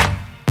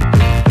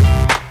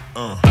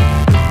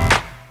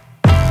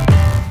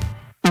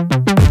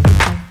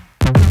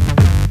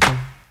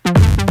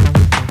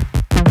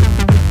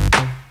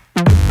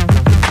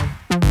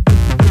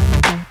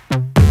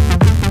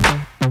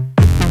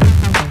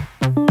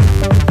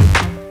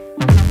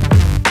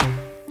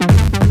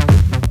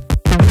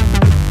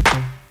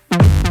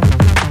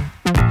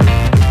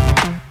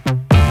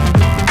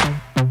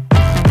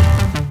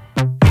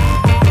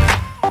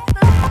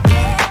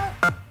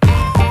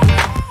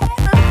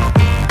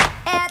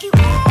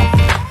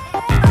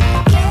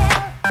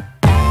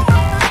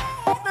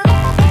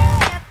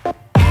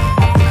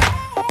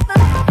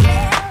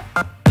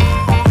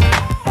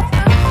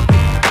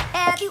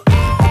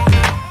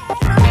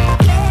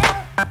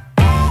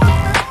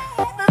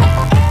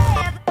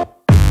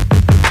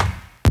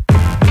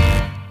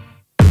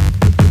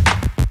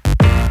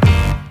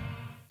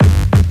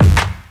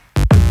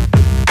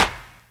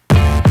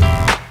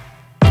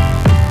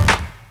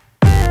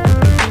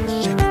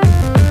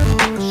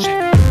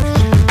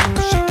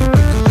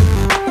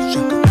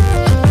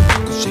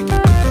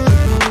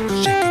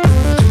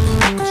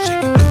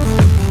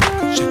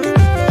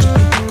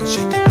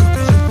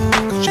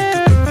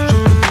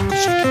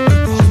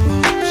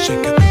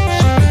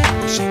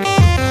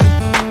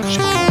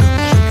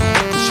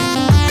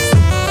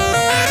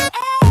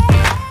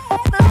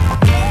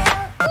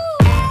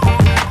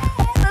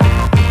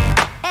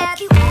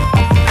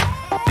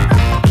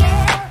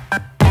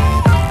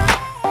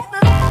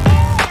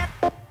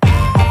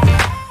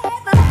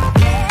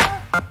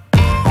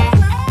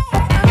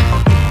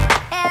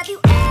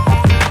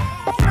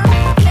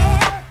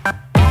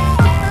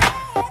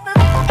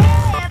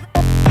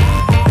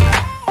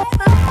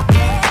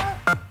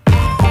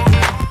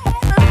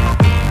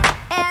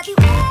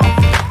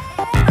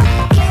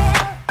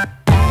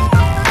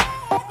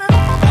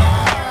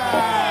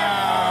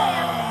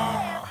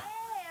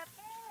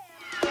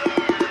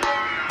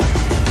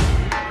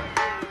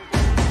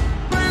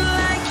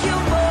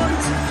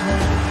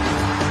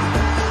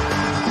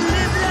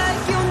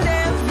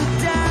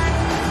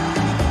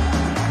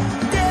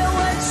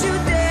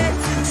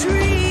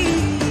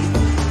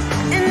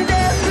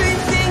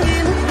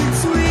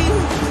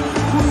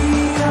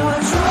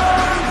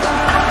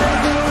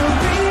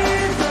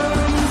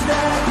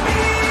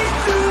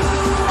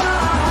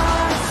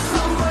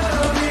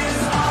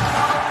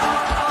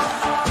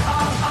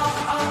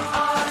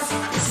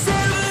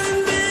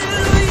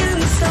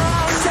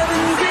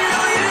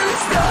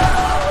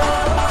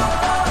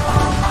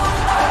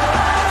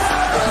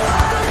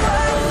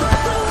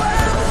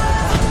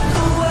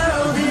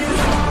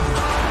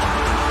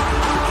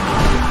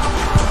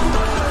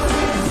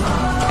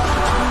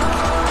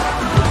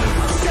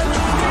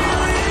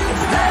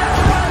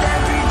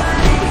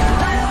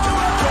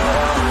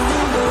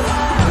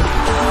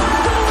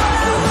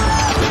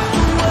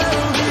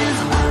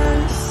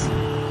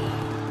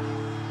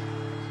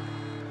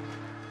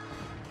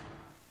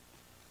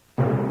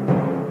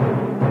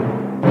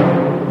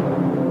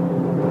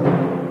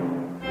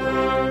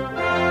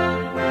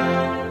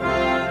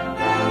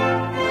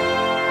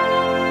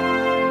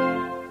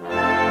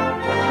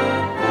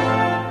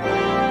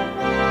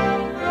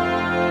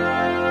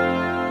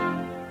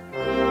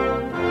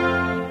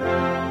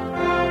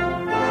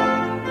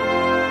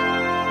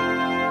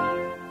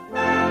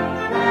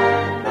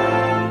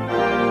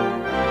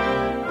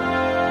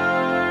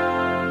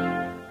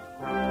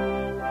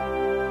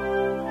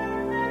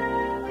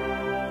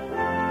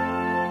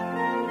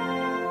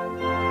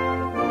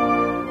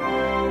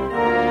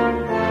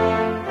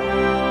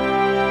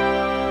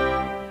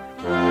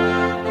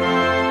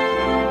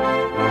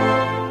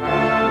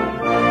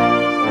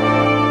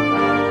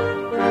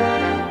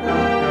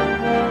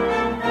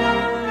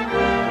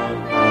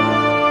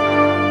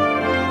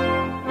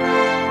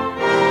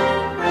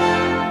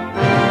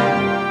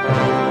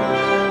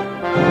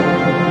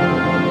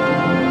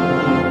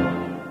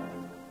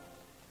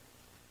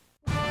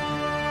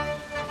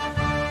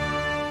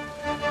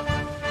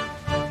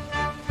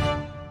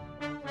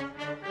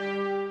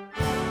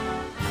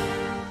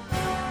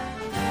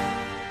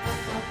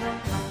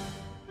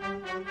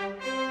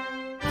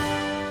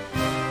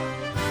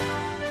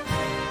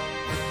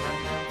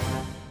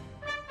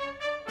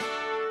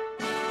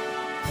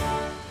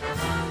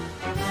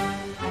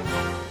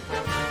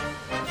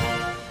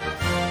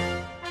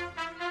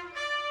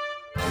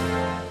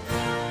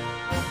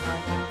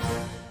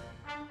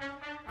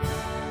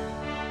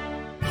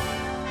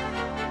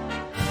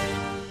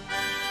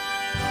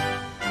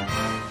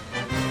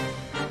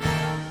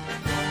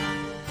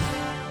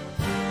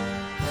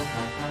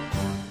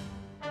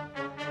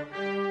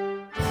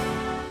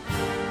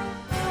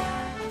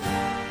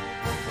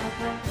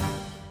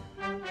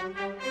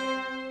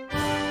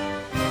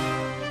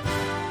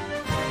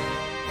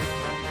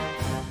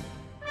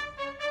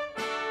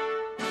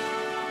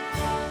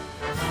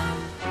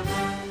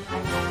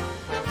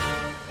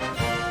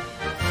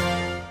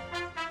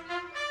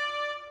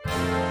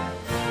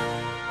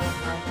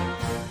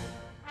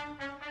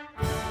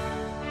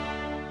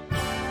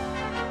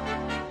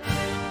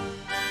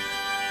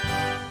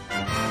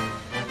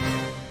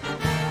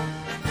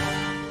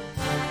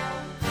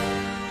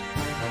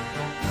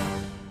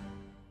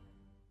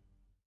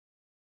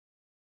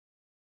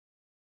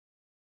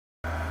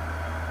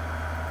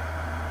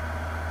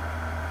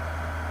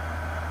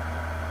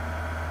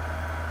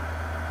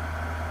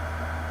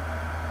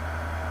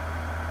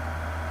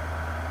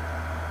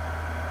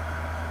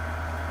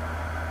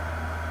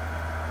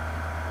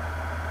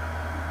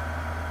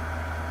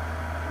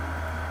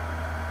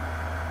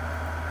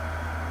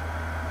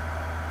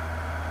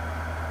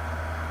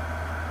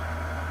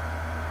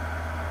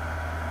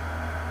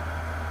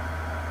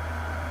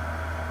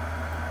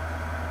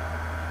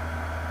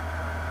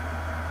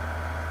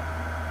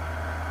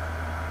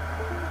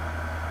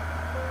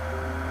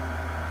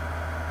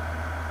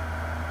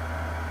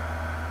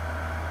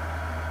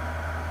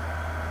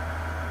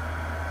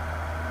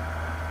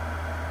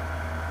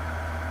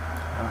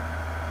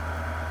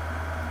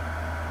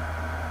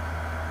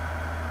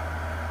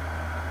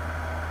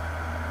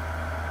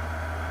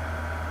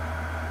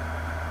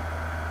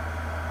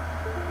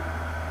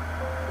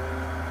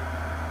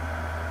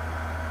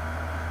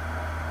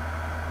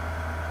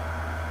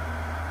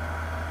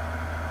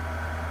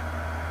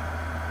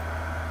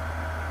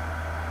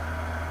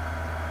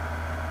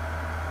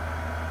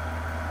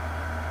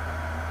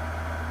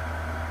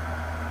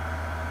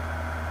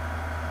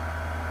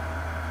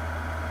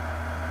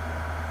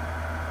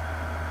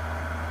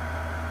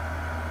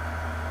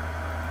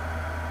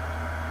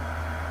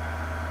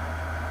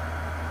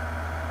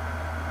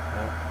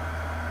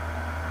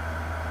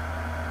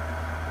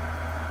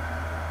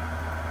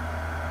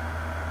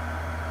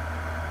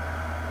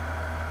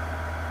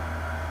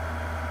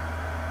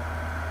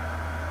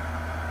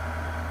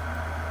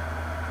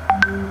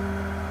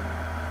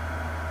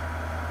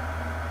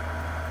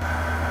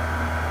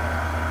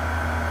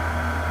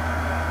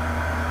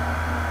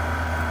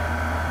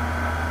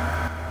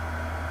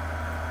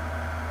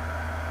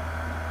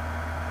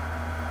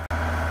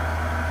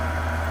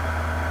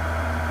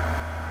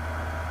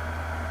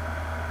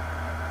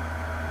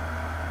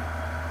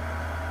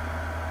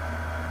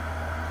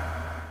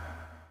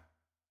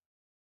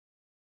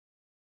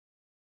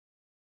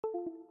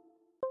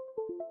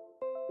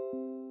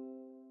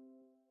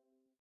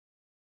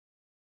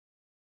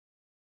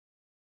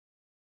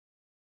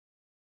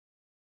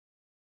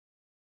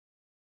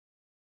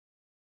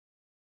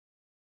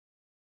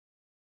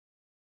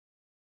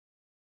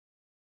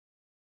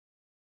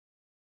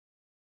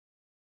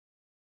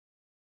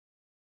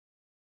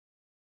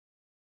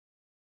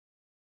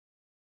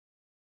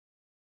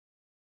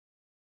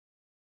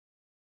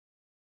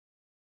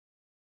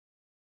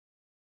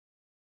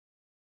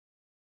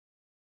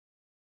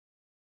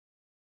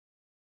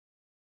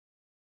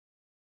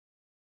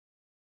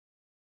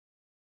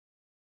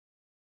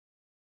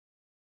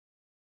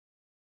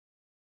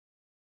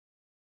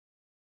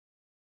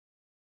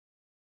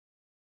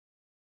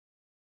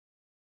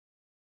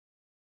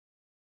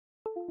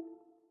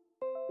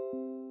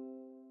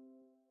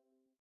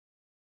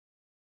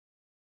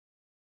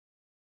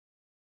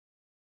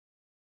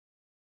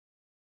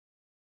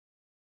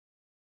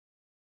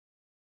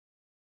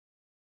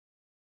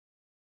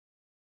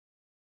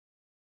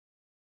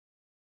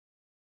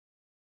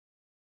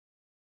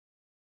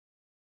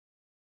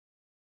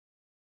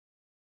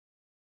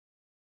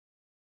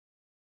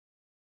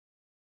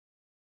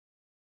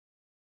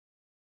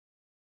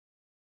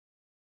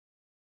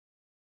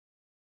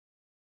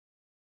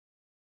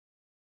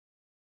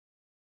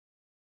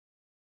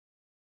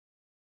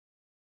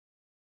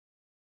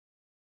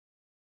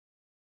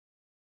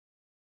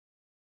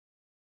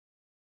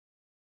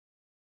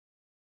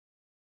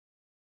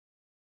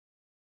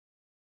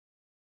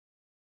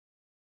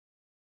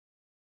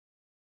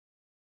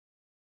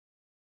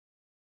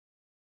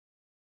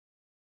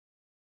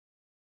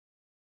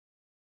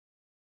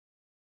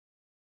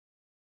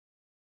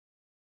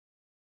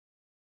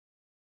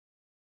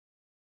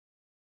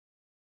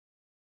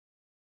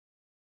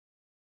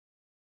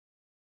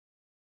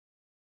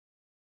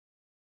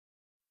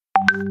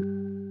 Like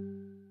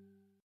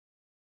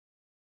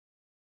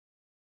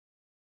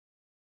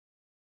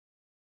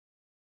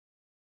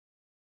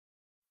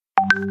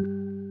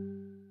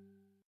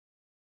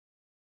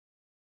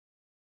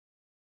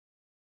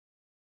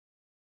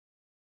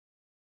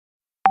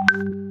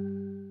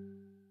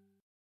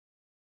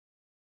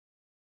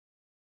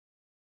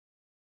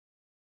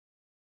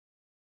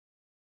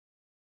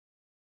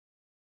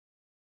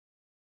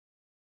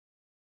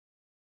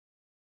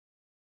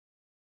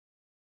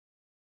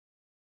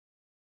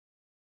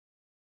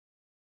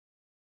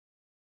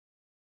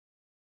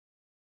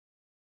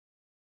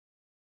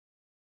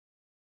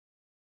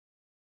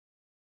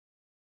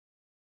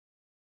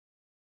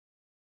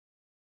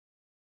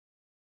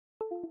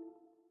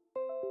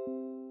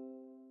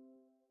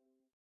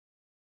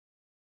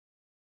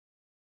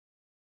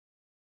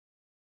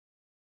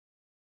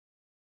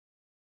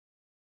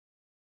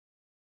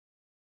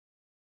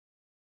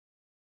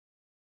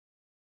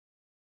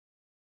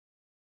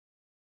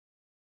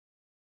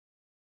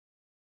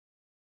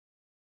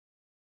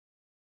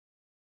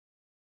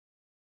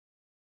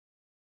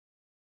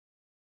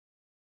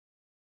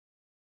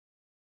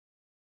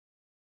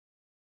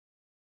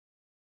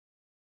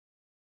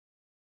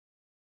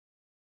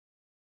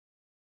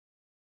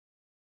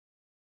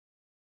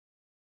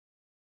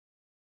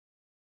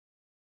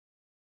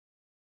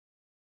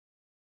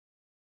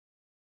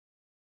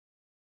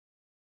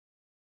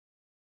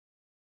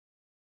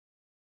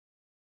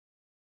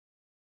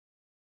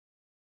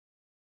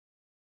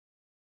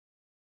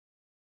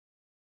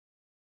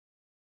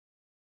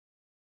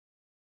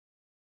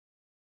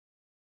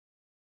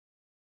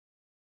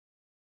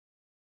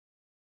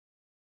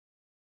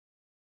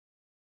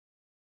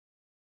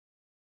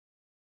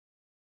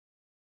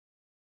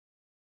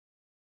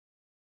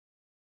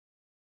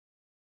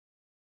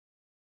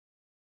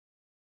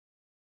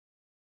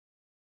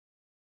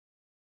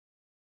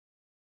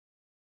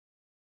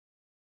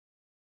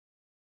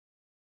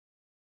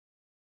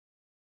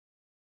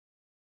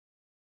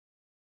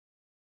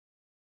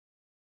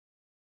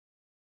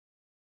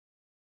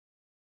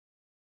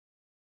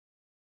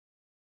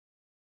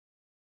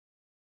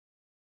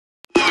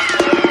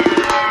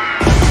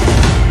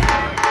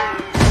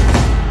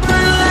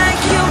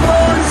you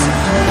want to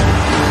play,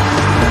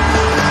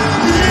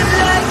 live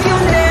like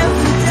you'll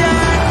never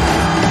die.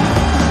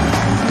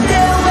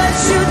 Dare what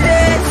you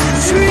dare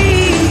to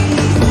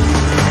dream,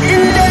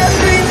 and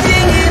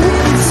everything in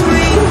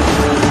between.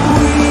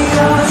 We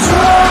are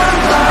drawn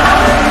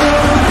by the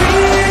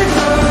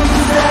rhythms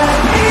that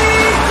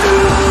beat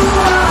through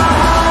our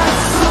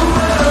hearts. The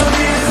world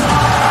is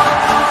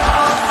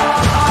ours.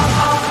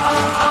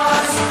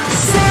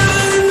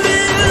 7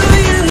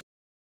 billion.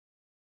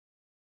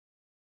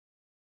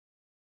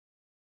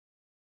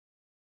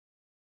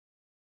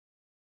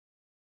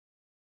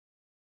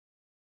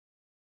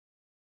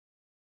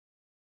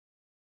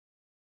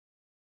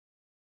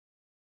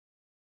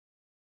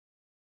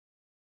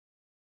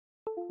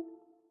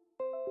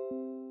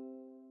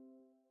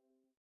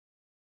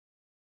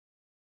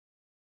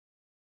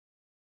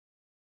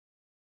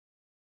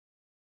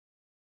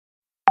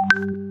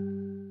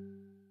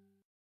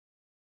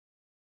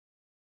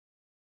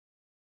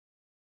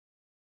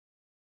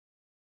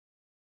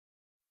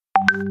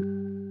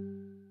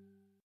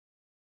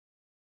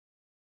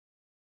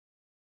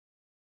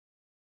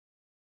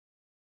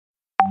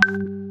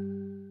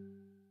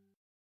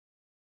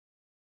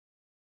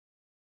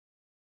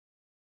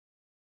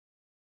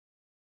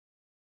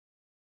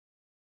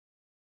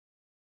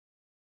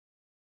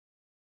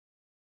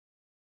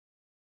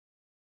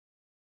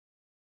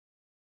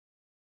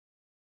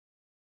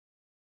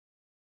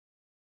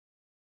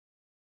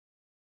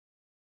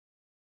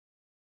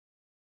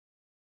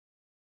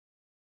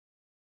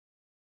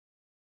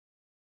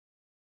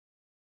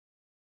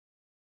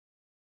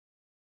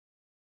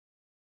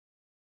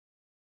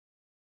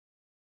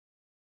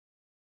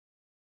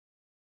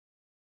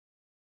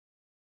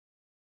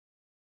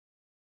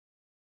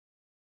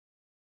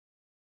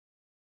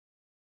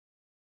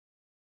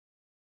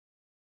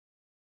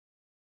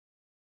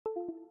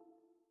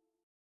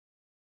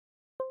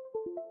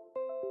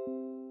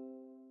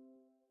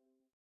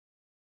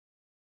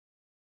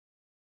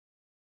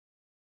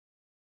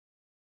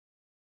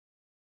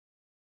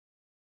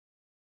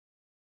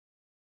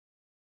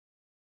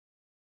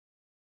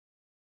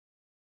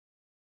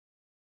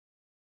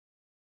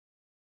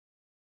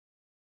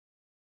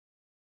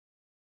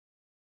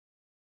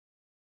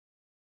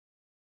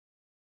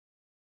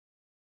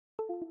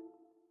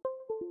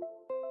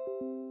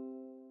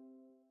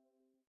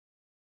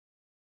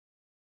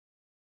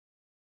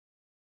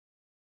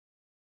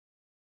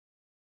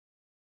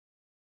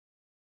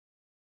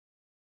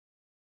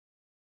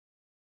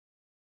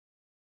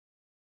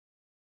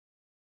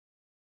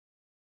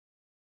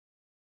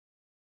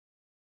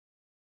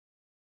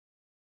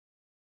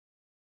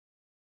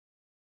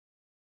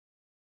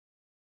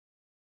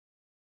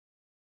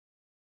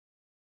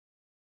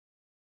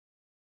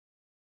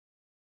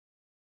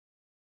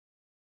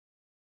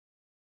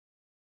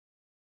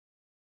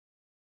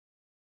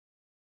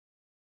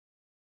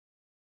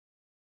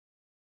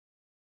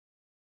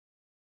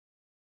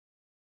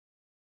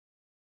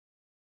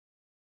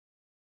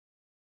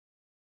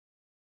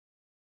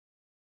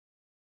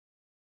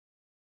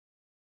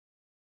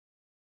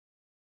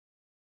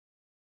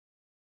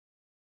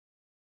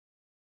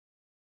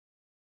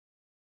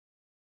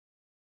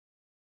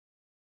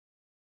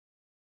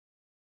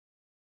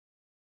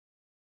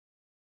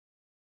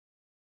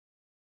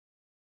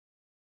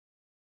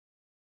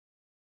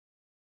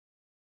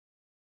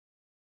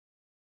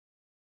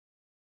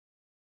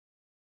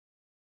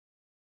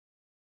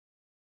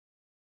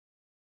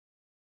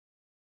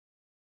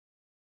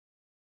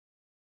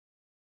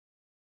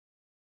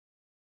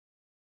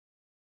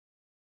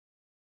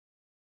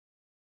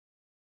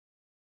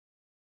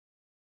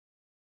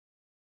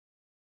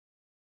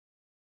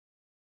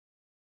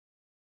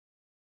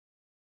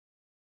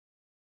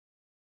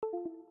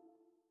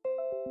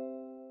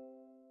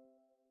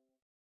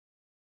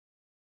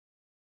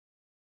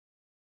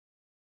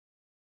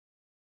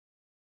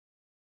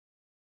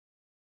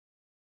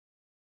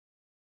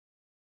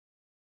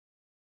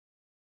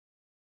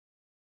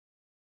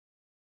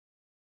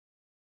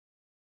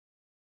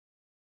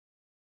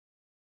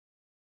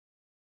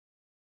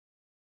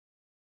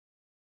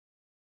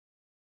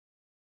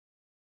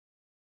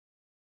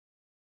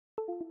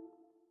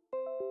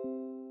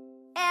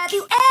 Have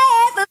you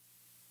ever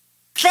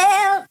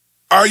felt?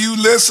 Are you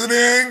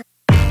listening?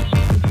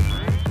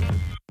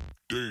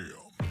 Damn.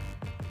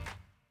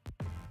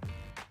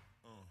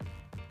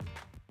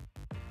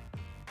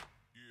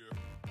 Yeah. Yeah.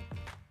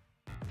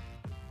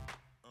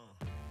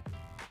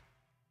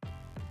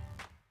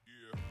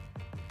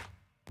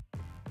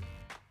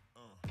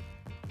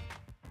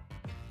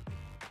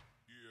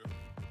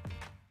 Yeah.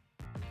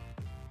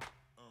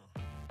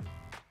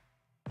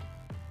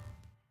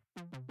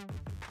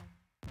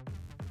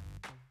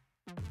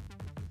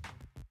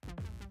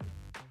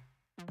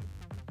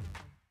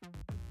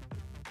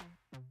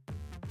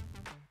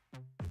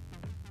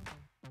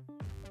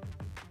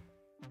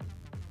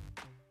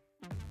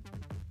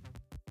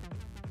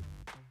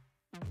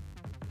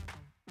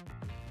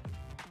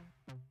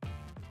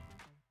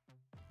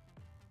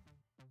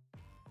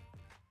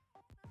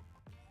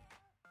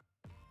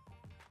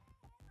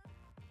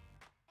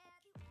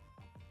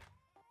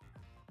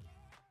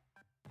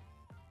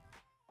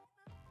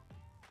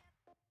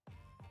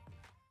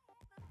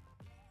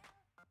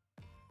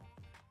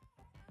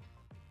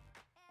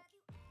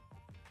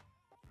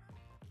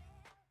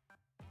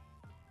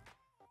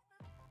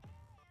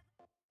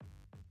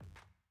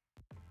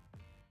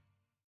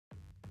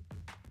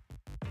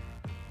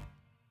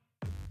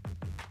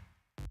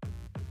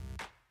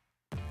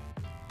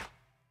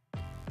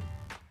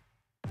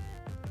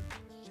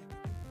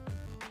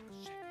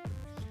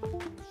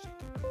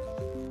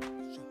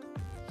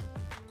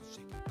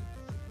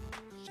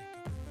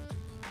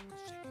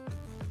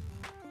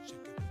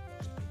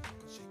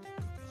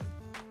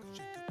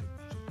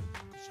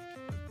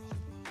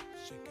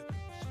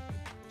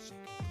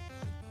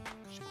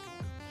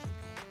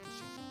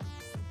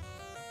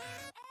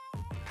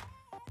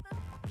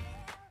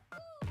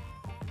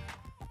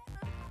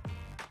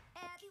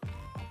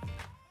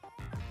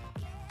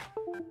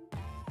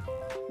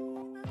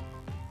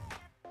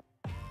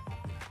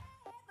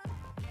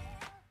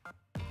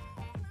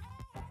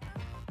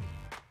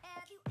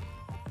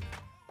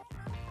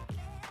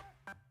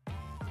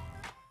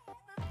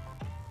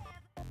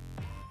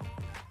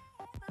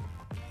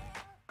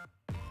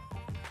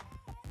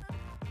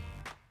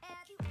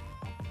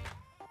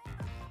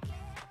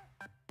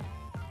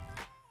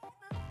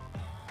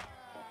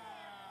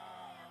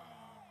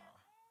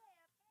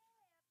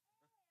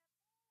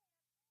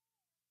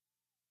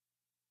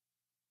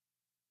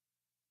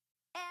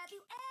 Have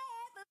you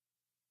ever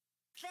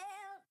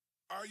felt?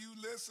 Are you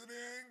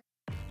listening?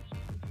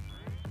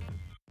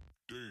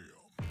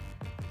 Damn.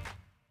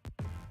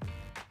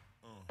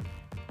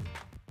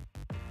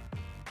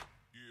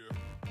 Yeah.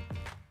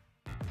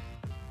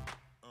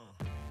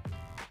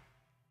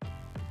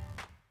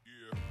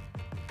 Yeah.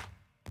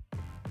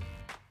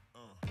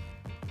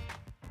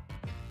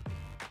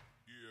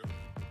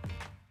 Yeah.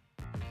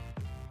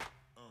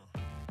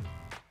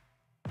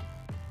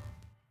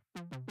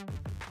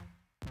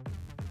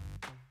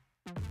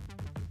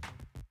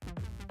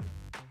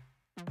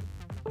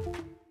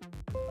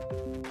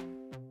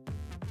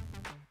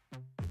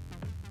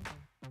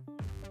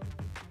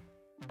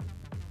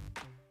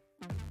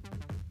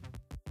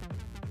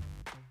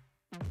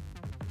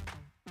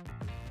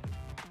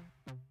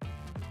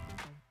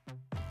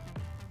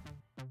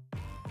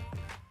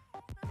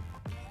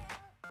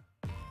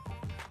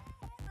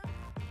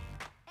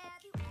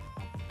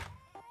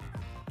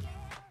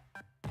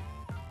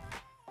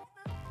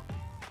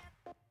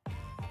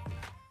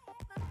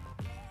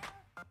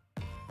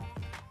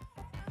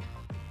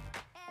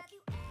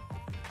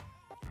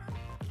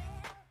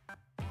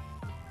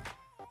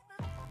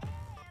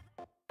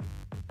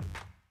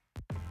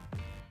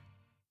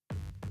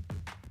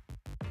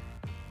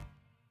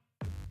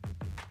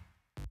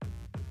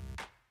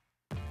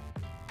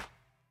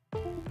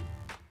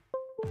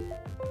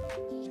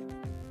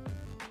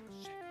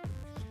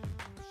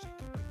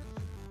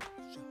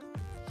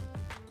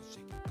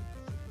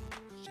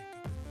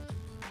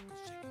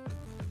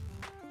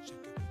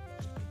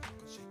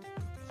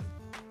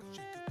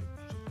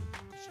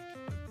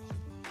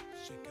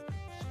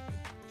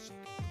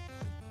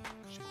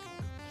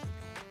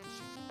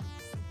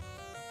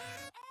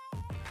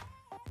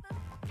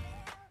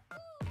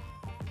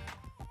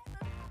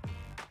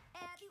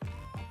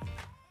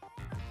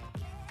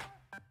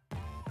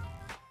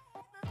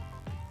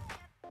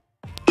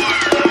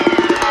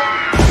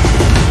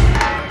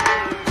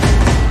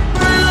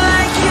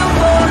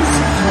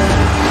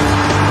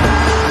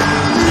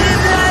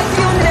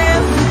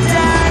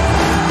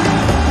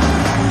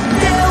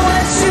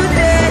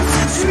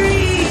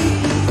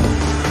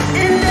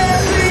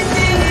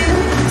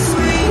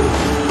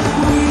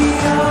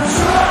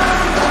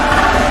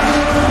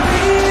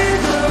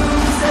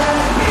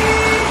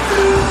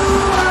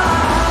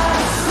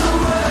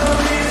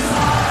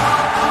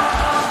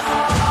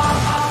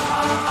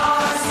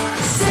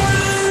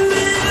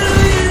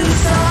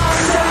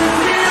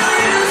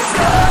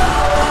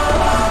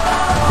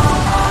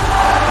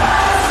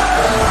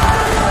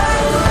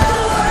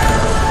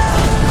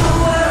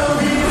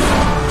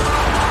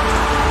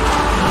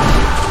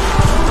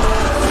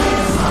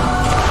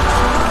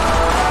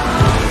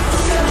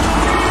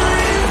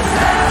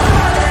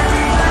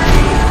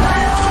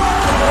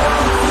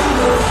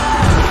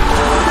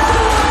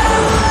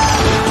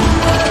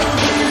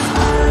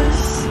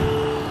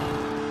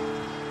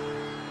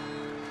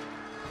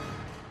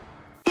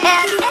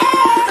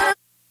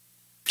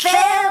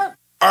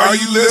 Are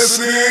you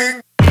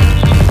listening?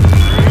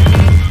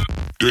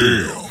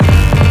 Damn.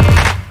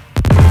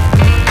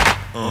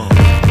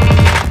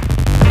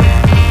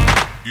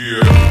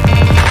 Yeah.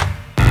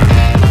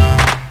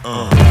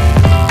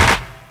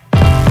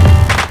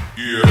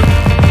 Yeah.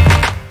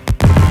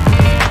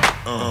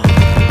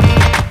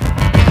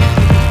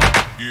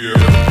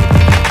 Yeah.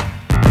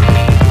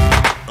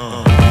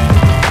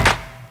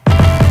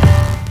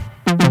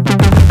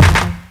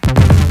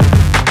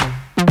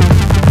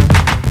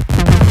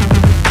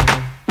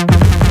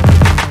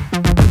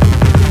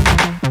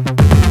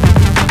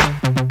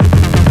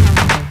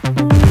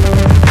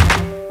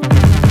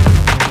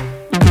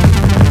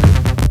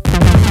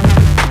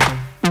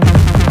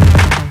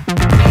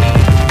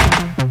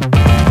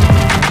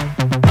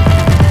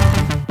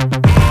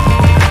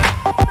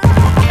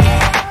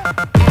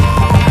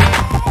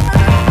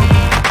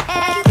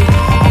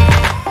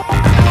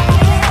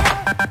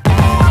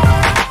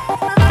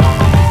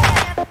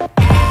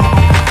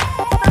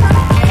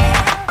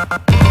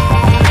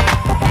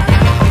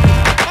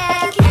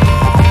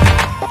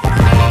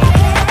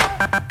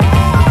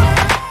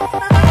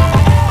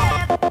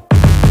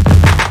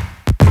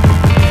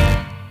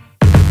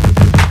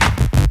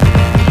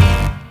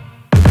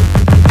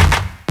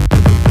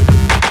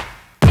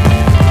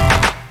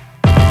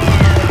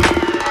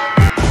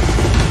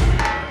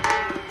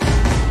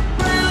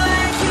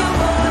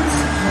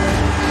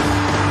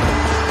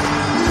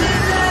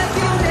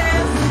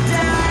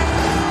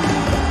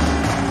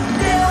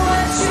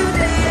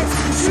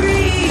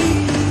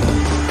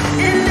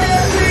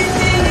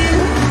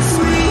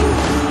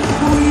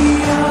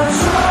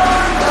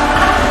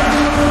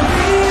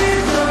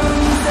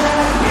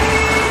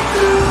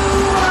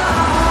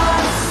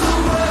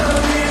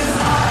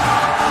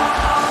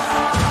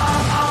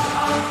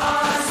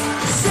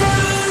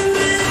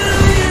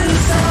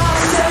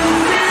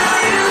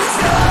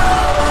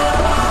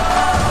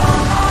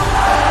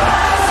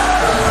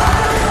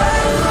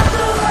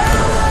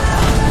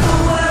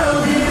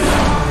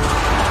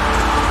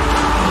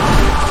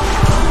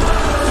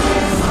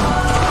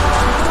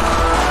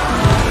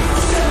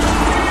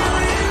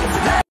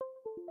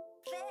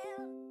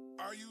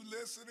 Are you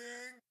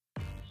listening?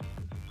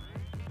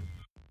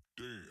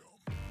 Damn.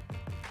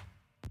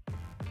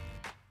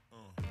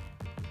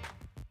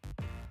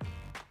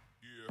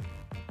 Yeah.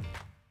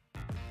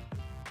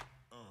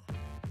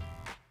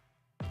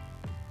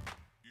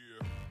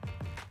 Yeah.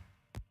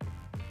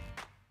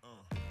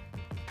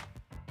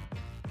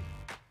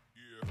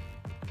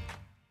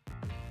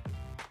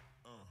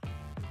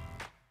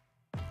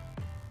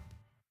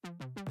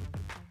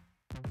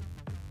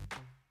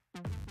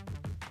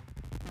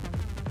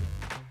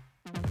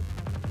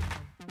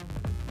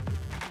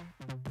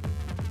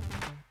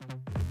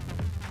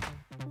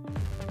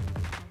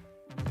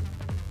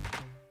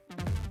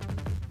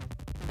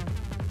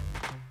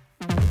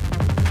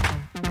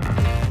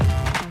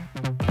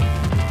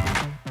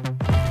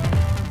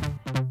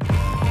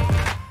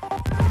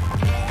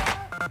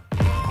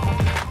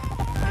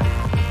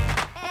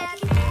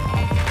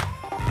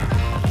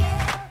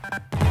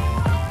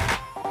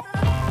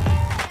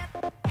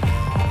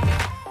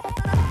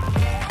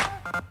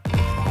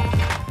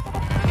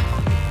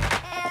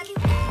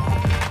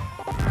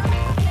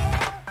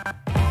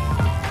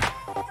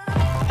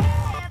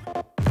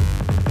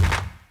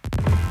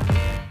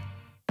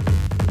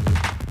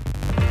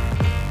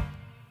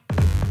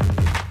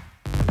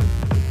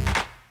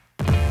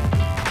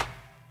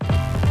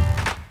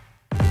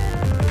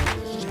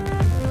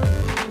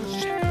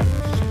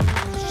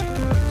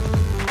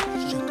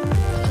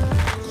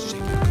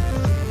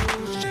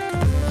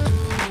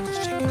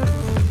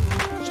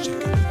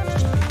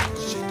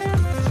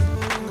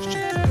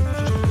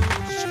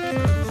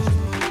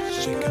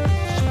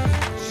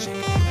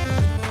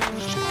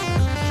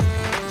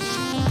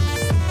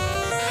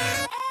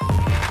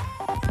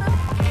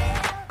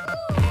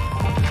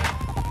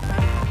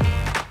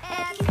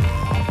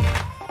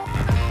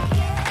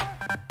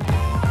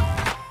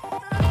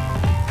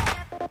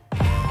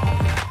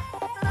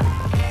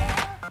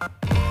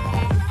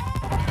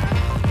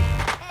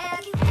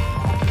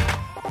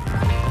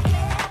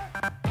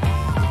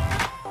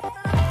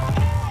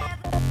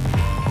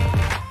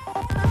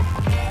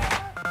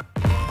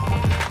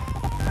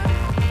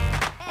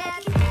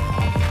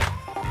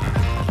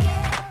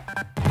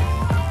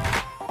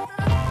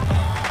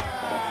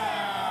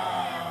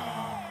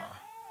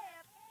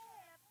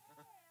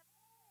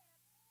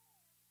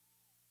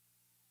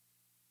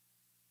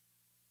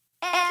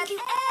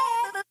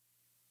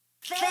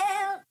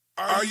 Yeah.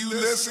 Are you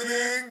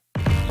listening?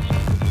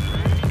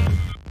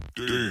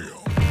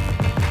 Damn.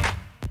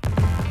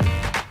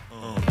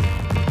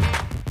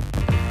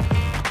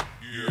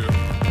 Yeah.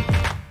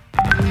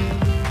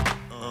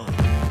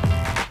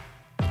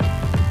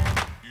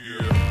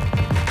 Yeah.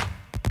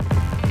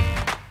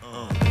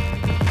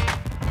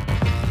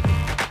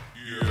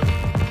 Yeah.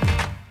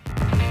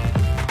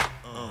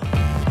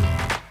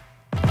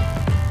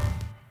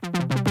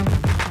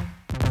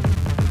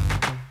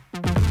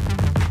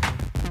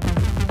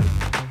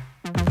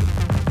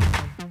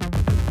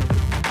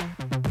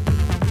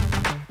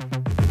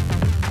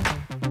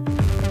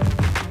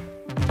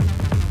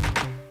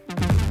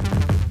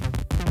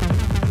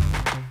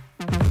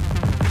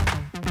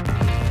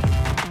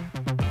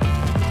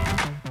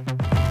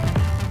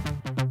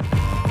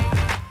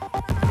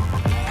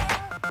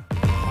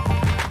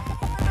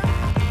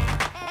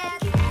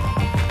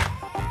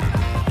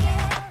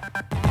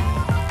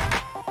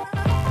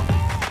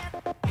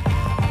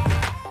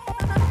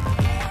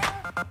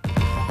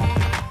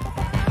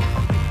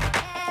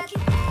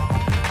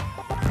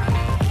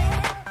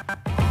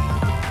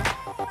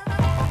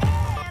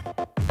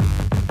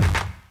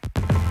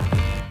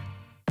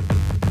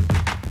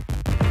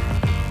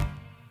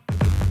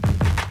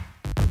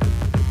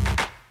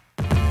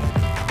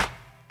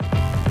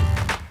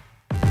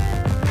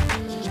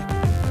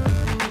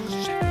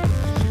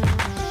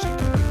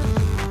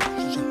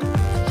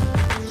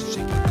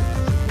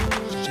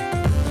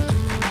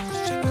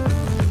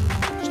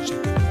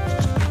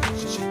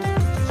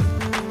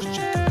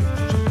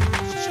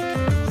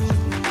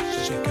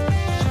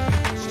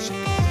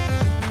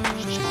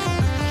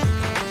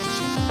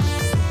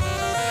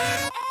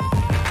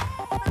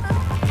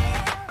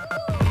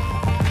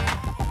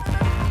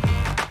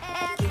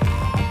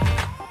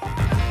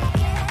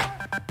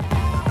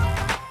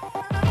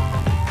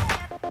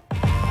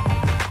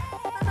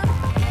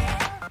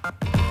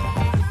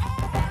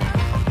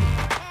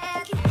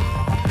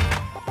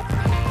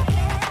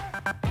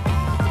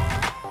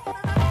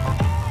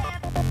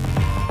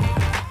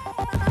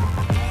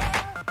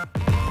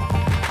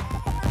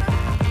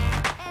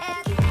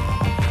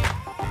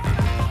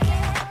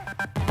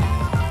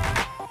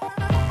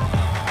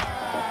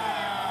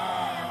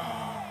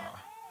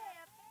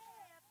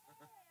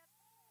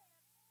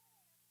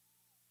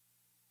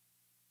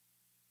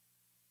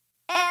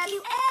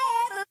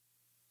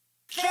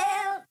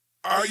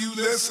 Are you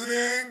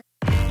listening?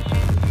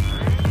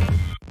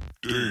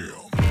 Damn.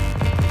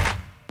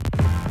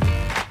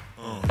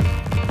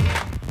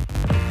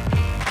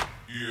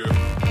 Yeah.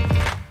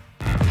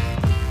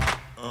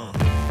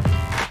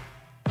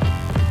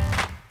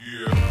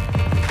 Yeah.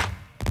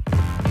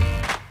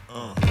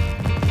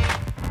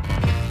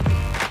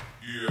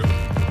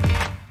 Yeah.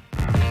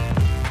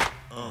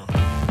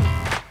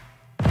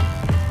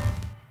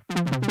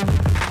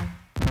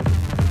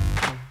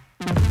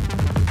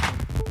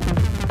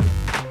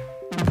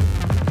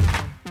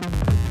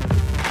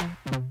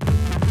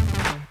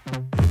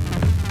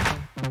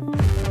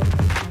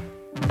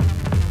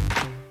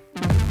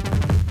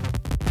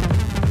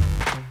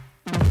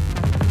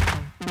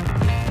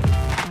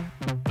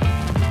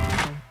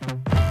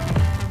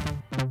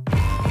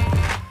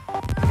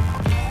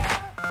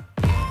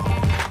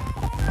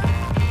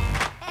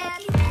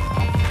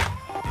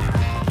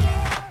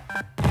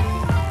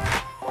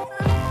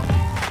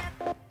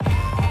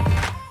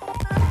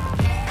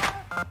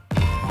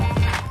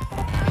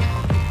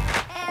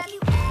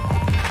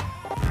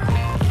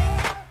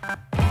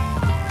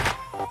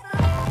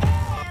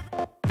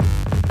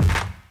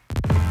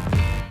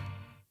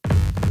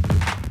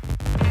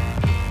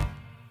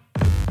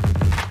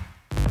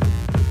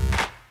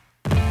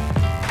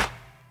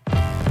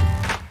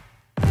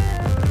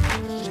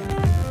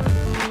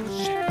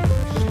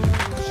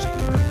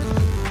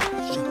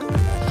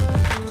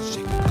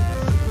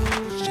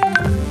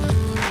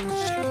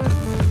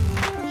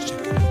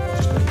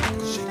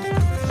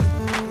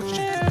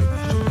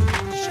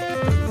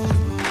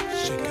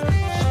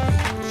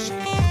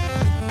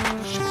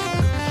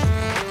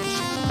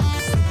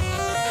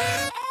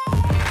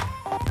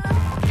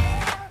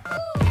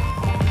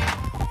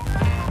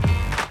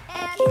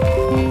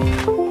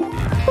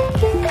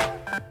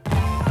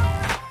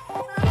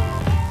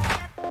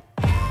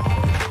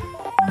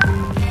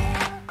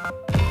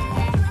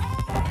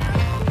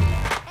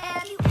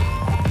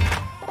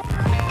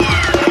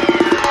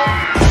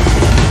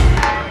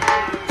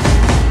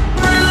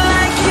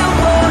 Like you're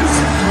born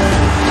to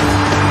play,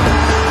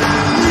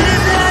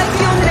 live like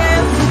you'll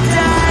never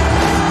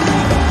die.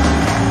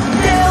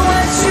 Dare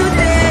what you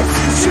dare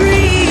to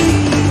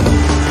dream,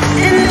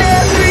 and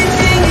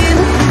everything in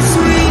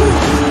between.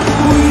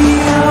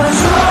 We are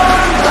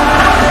drawn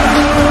by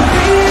the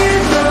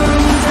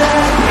rhythms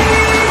that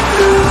beat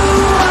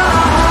through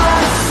our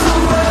hearts. The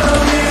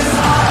world is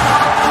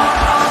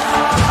ours.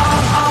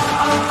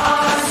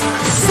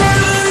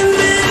 7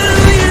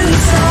 billion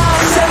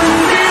stars,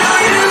 7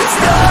 billion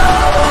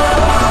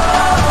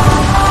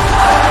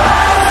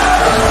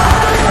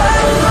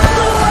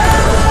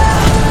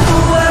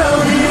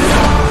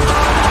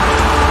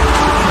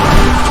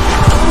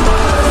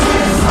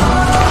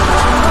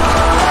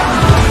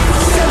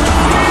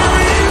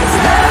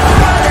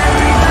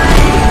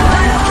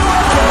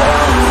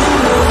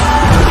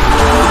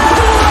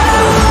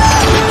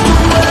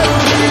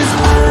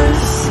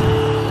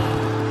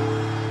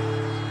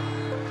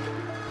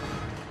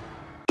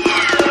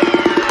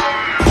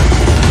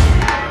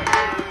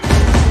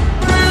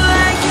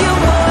like you're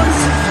born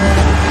to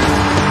play,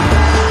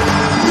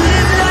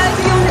 live like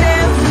you'll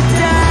never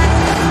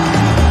die.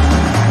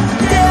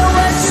 Dare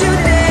what you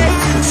dare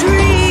to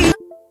dream.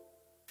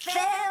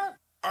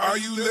 Are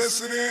you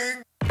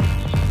listening?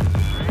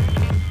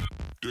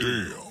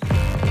 Damn.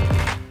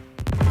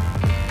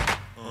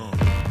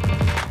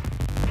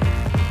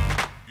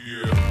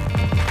 Yeah.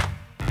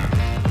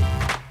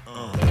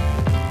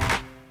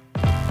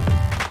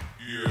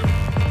 Yeah.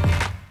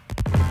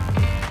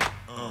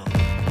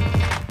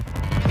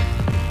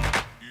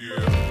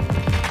 Yeah.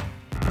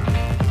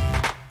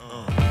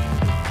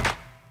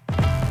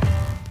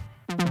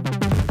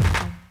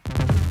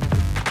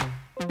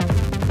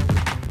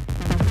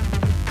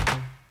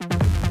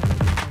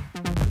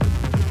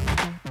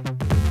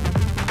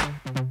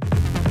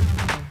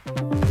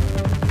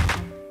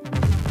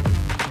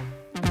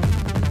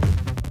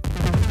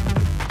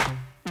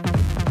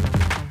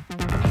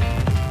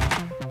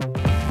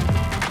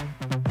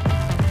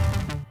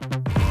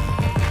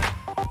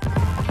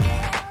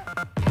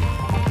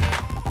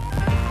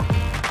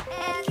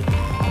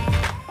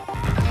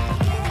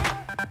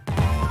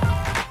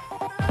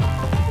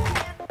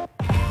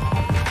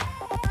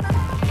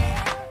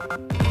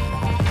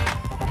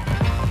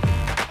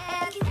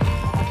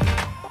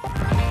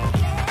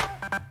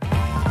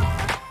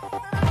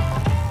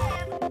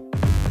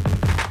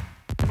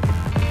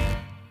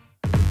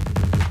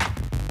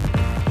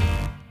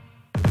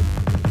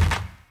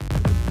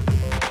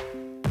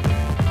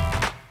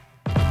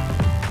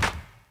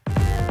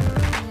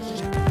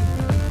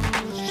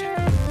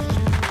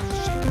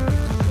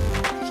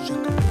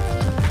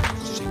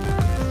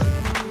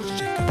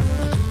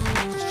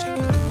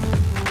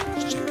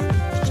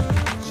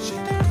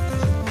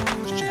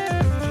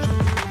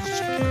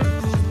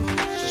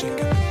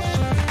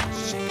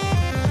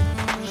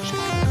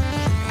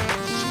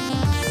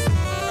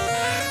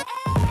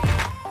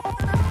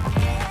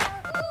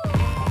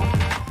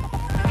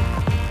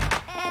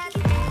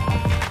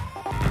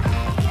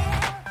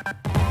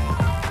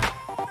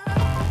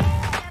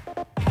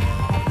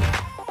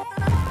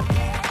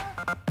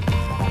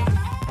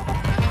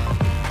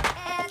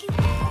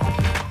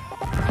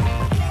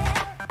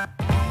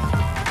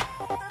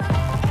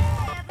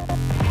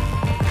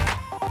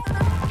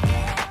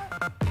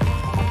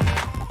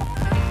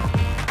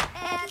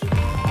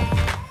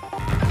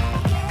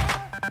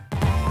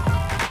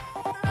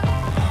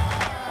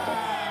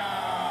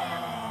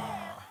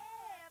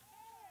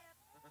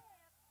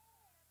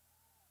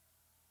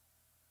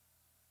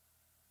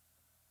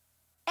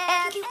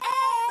 Have you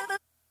ever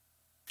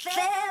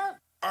felt?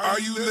 Are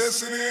you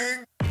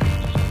listening?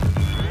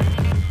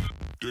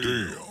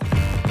 Damn.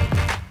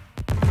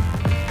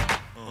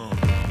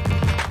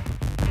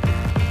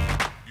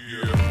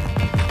 Yeah.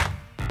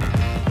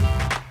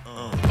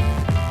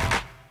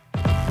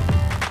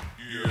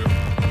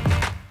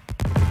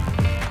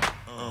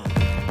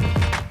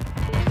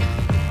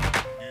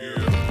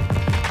 Yeah.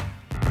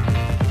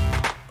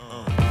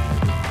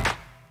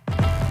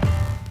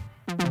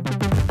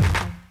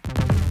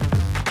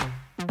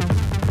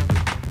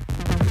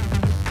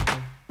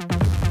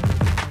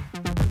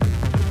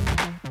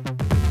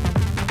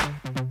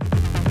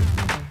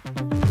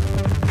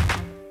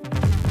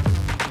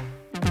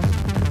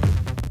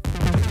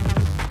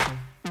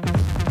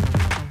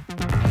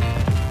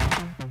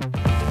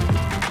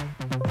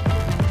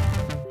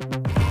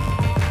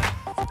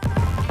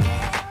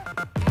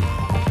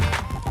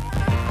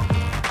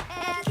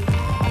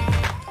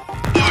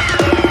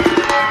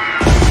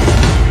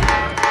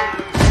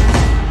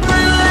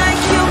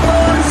 Like you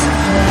want to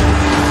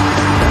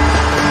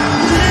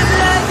live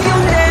like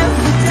you'll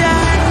never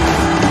die.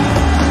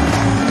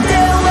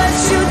 There what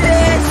you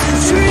dare to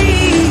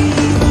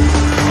dream,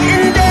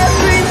 and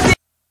everything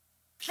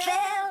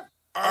felt.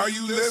 Are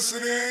you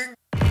listening?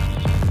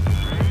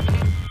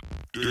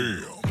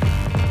 Damn.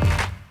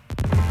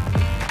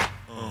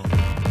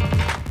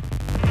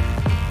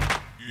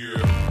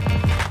 Yeah.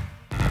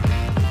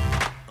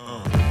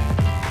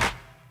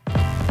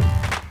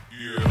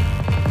 Yeah.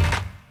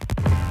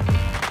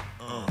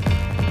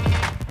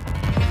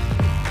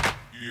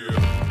 Yeah.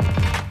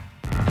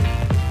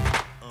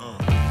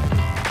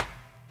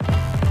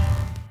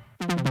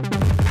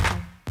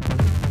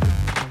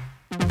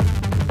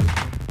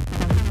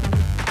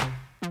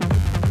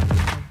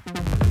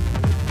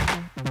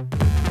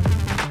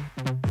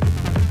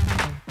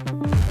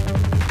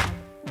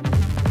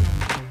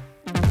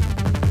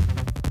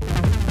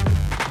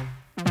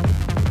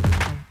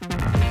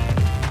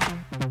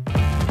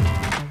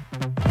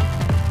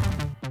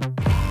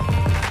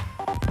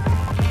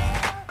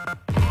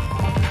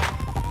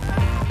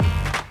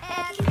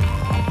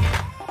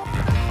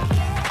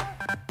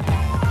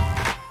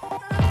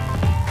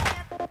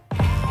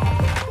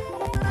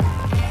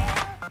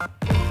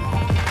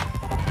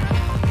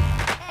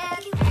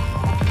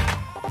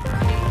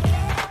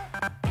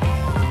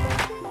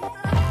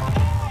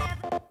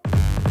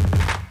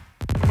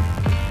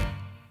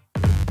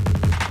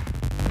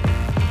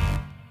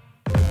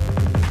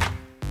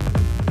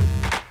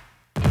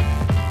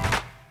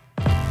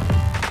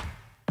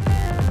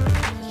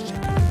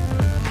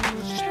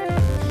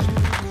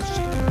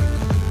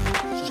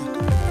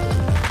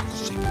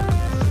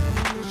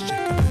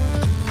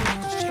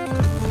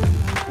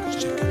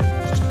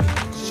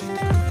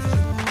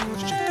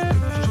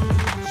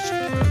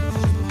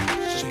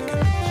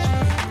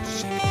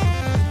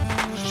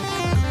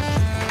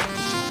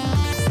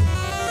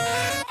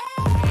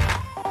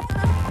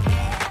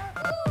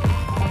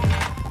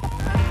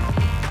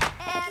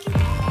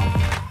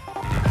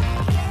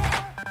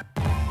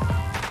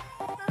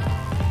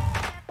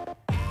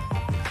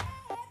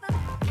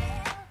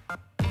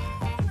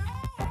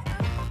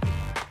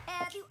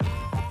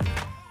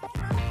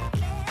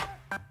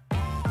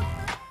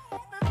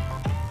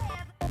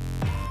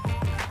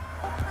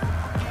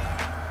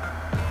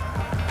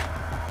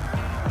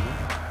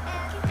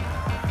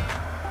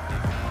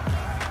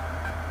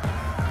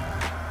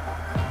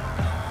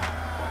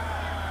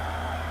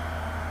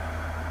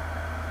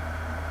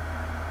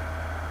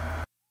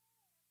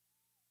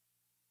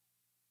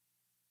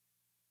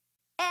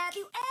 Have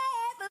you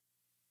ever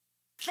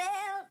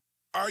felt?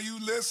 Are you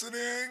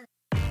listening?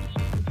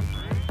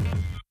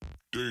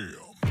 Damn.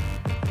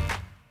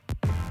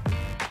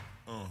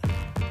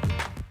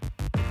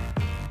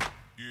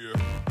 Yeah.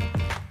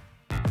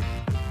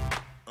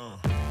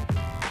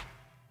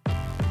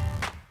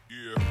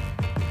 Yeah.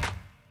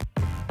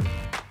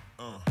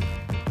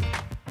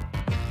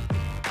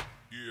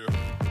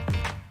 Yeah.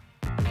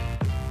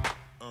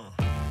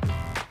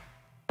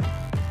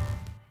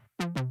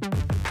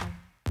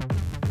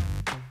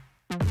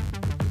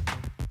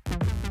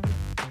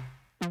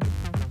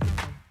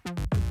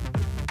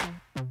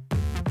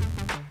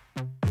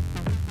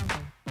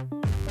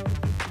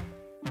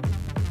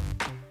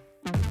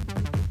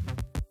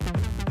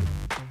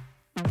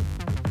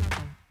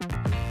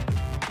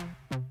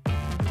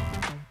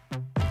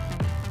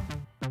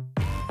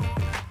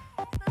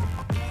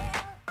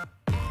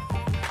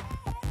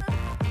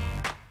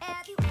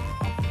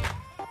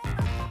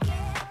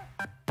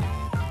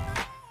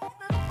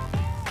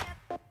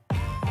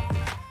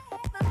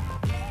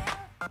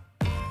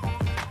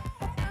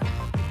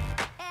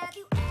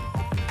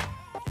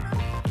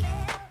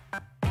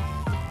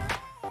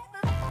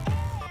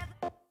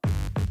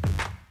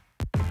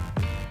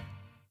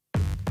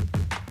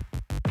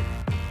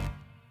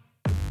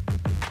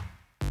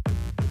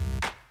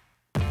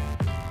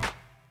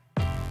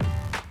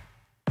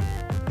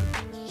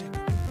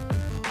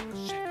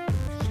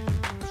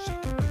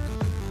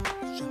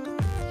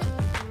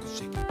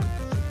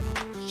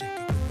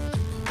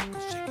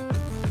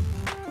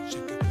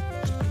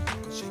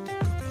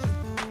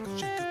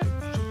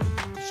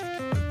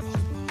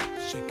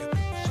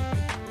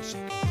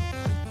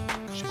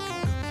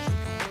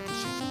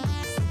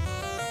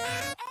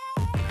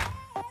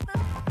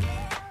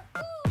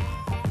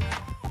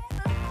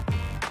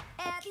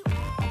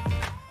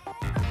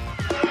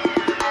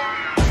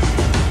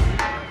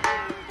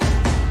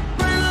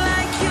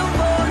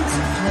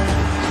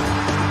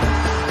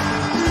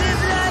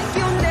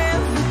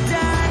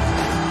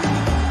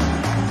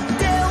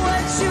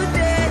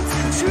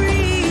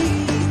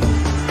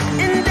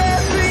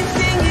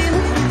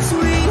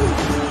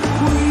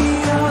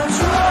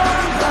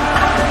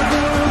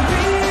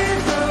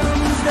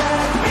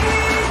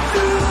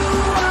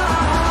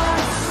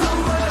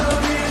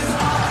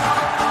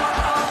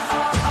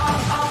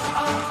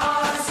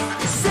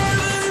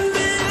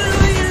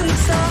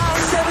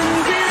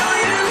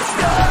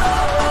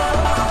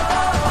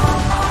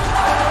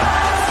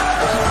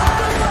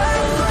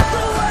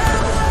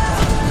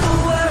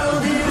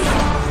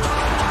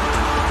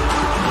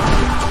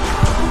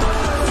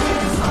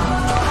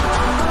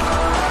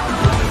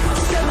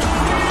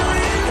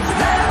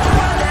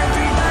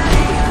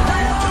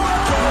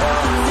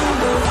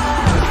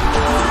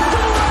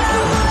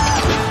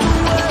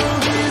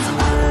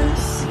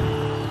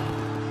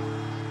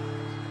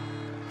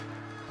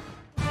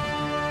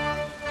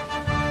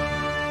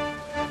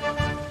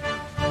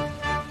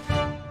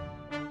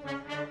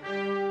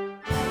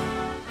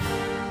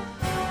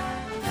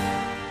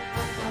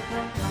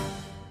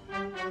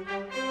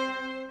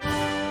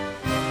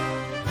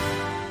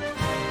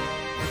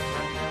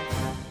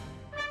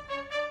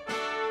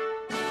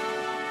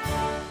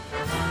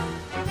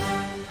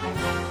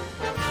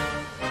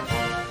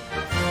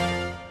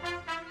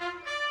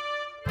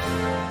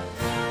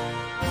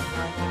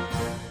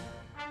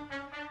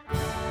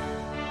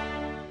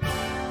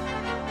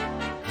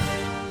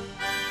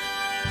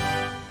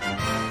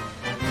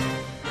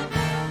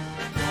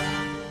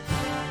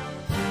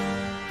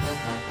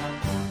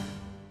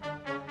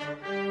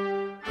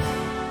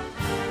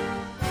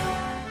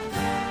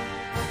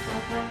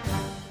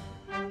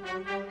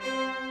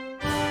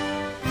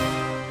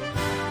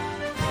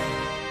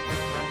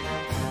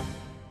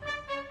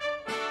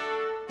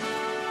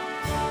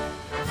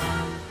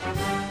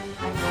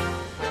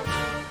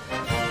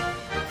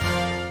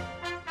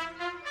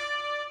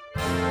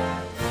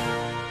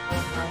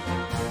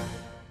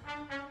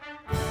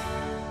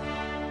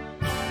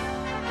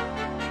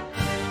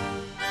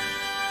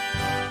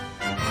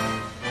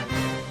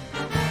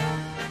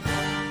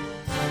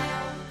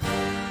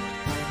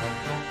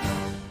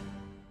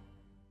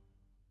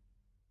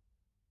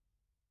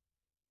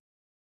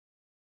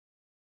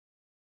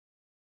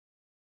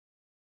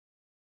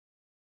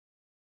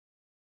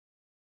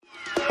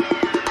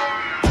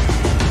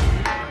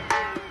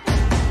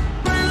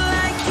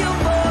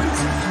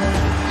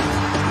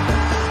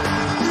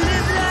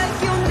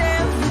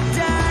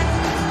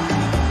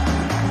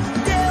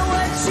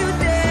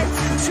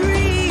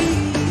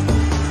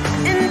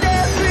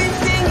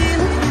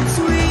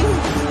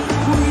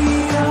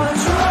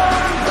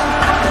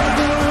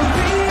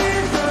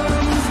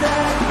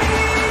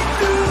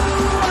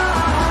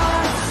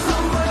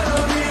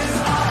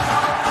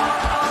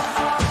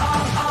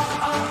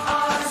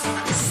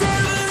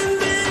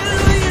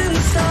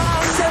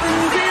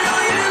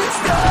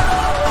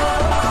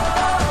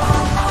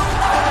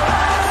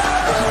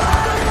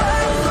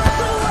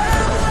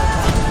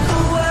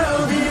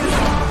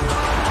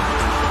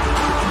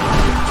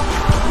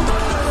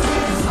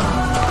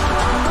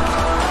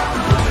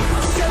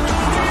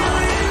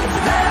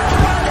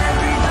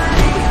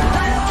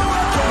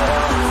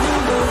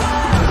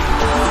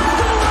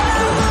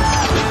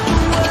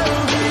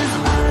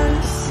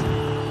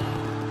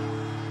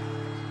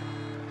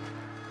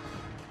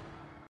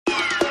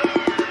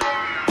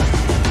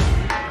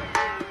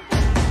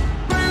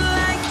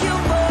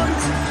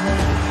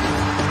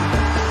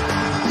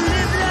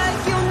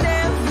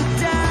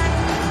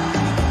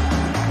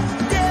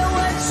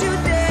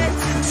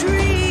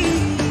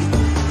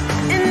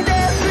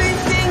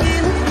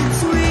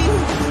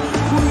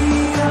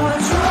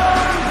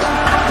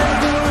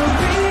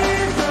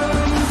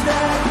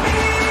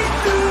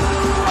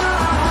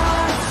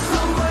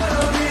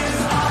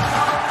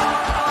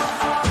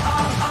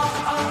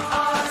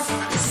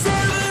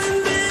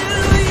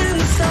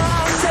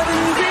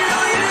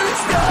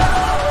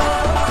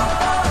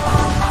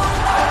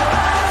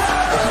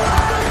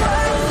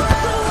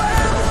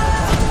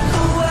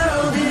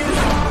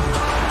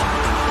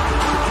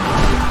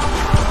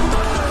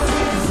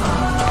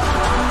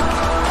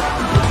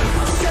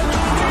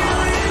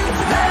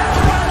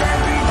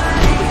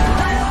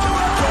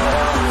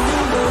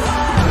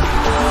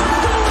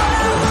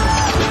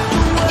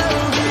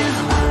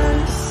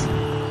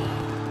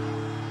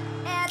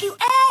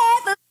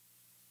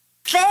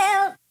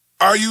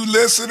 Are you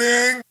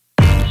listening?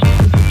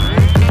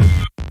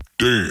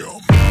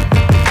 Damn.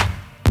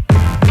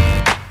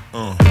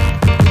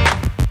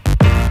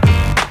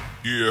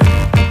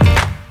 Yeah.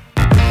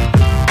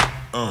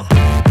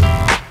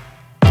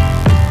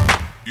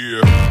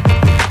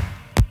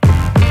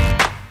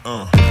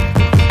 Yeah.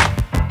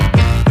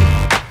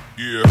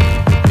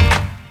 Yeah.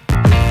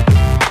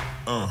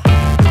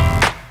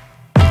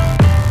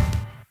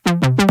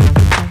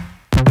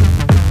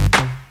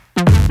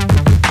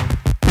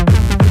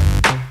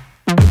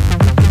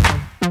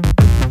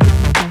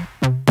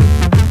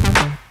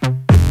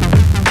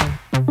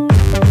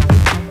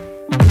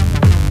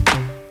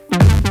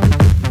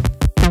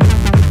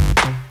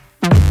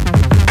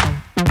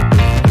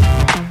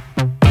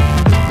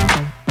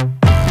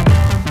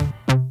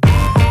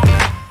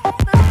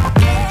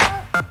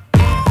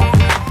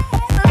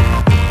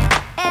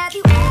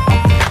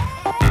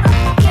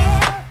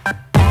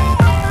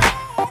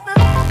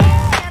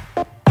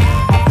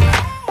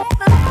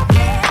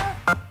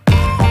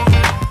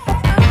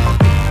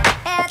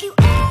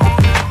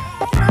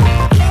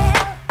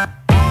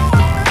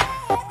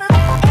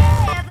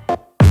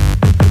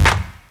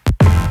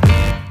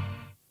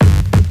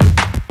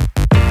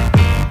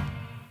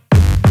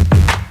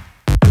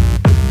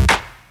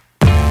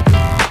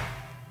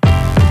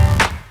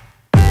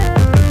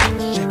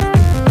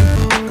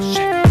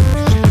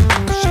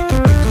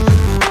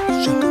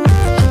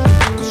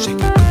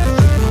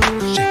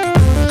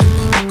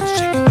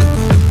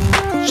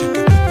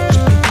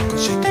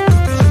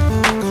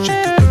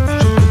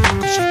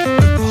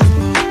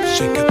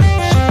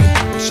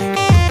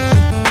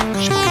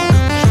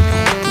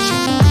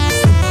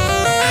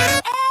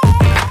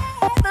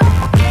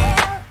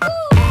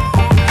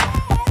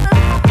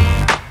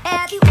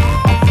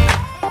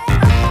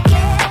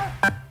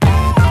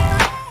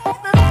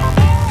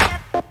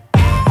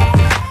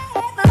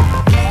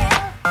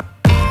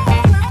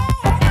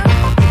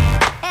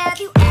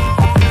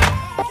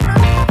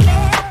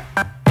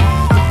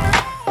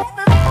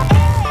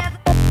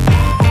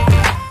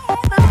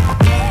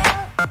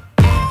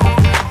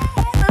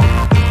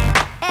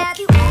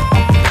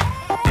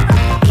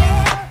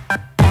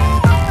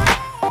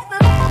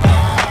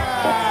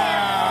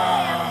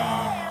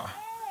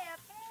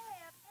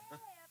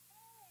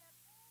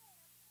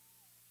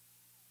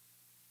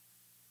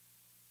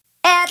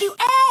 Have you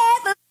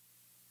ever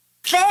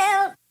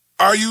felt?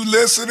 Are you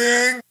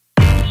listening?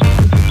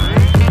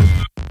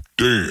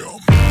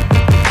 Damn.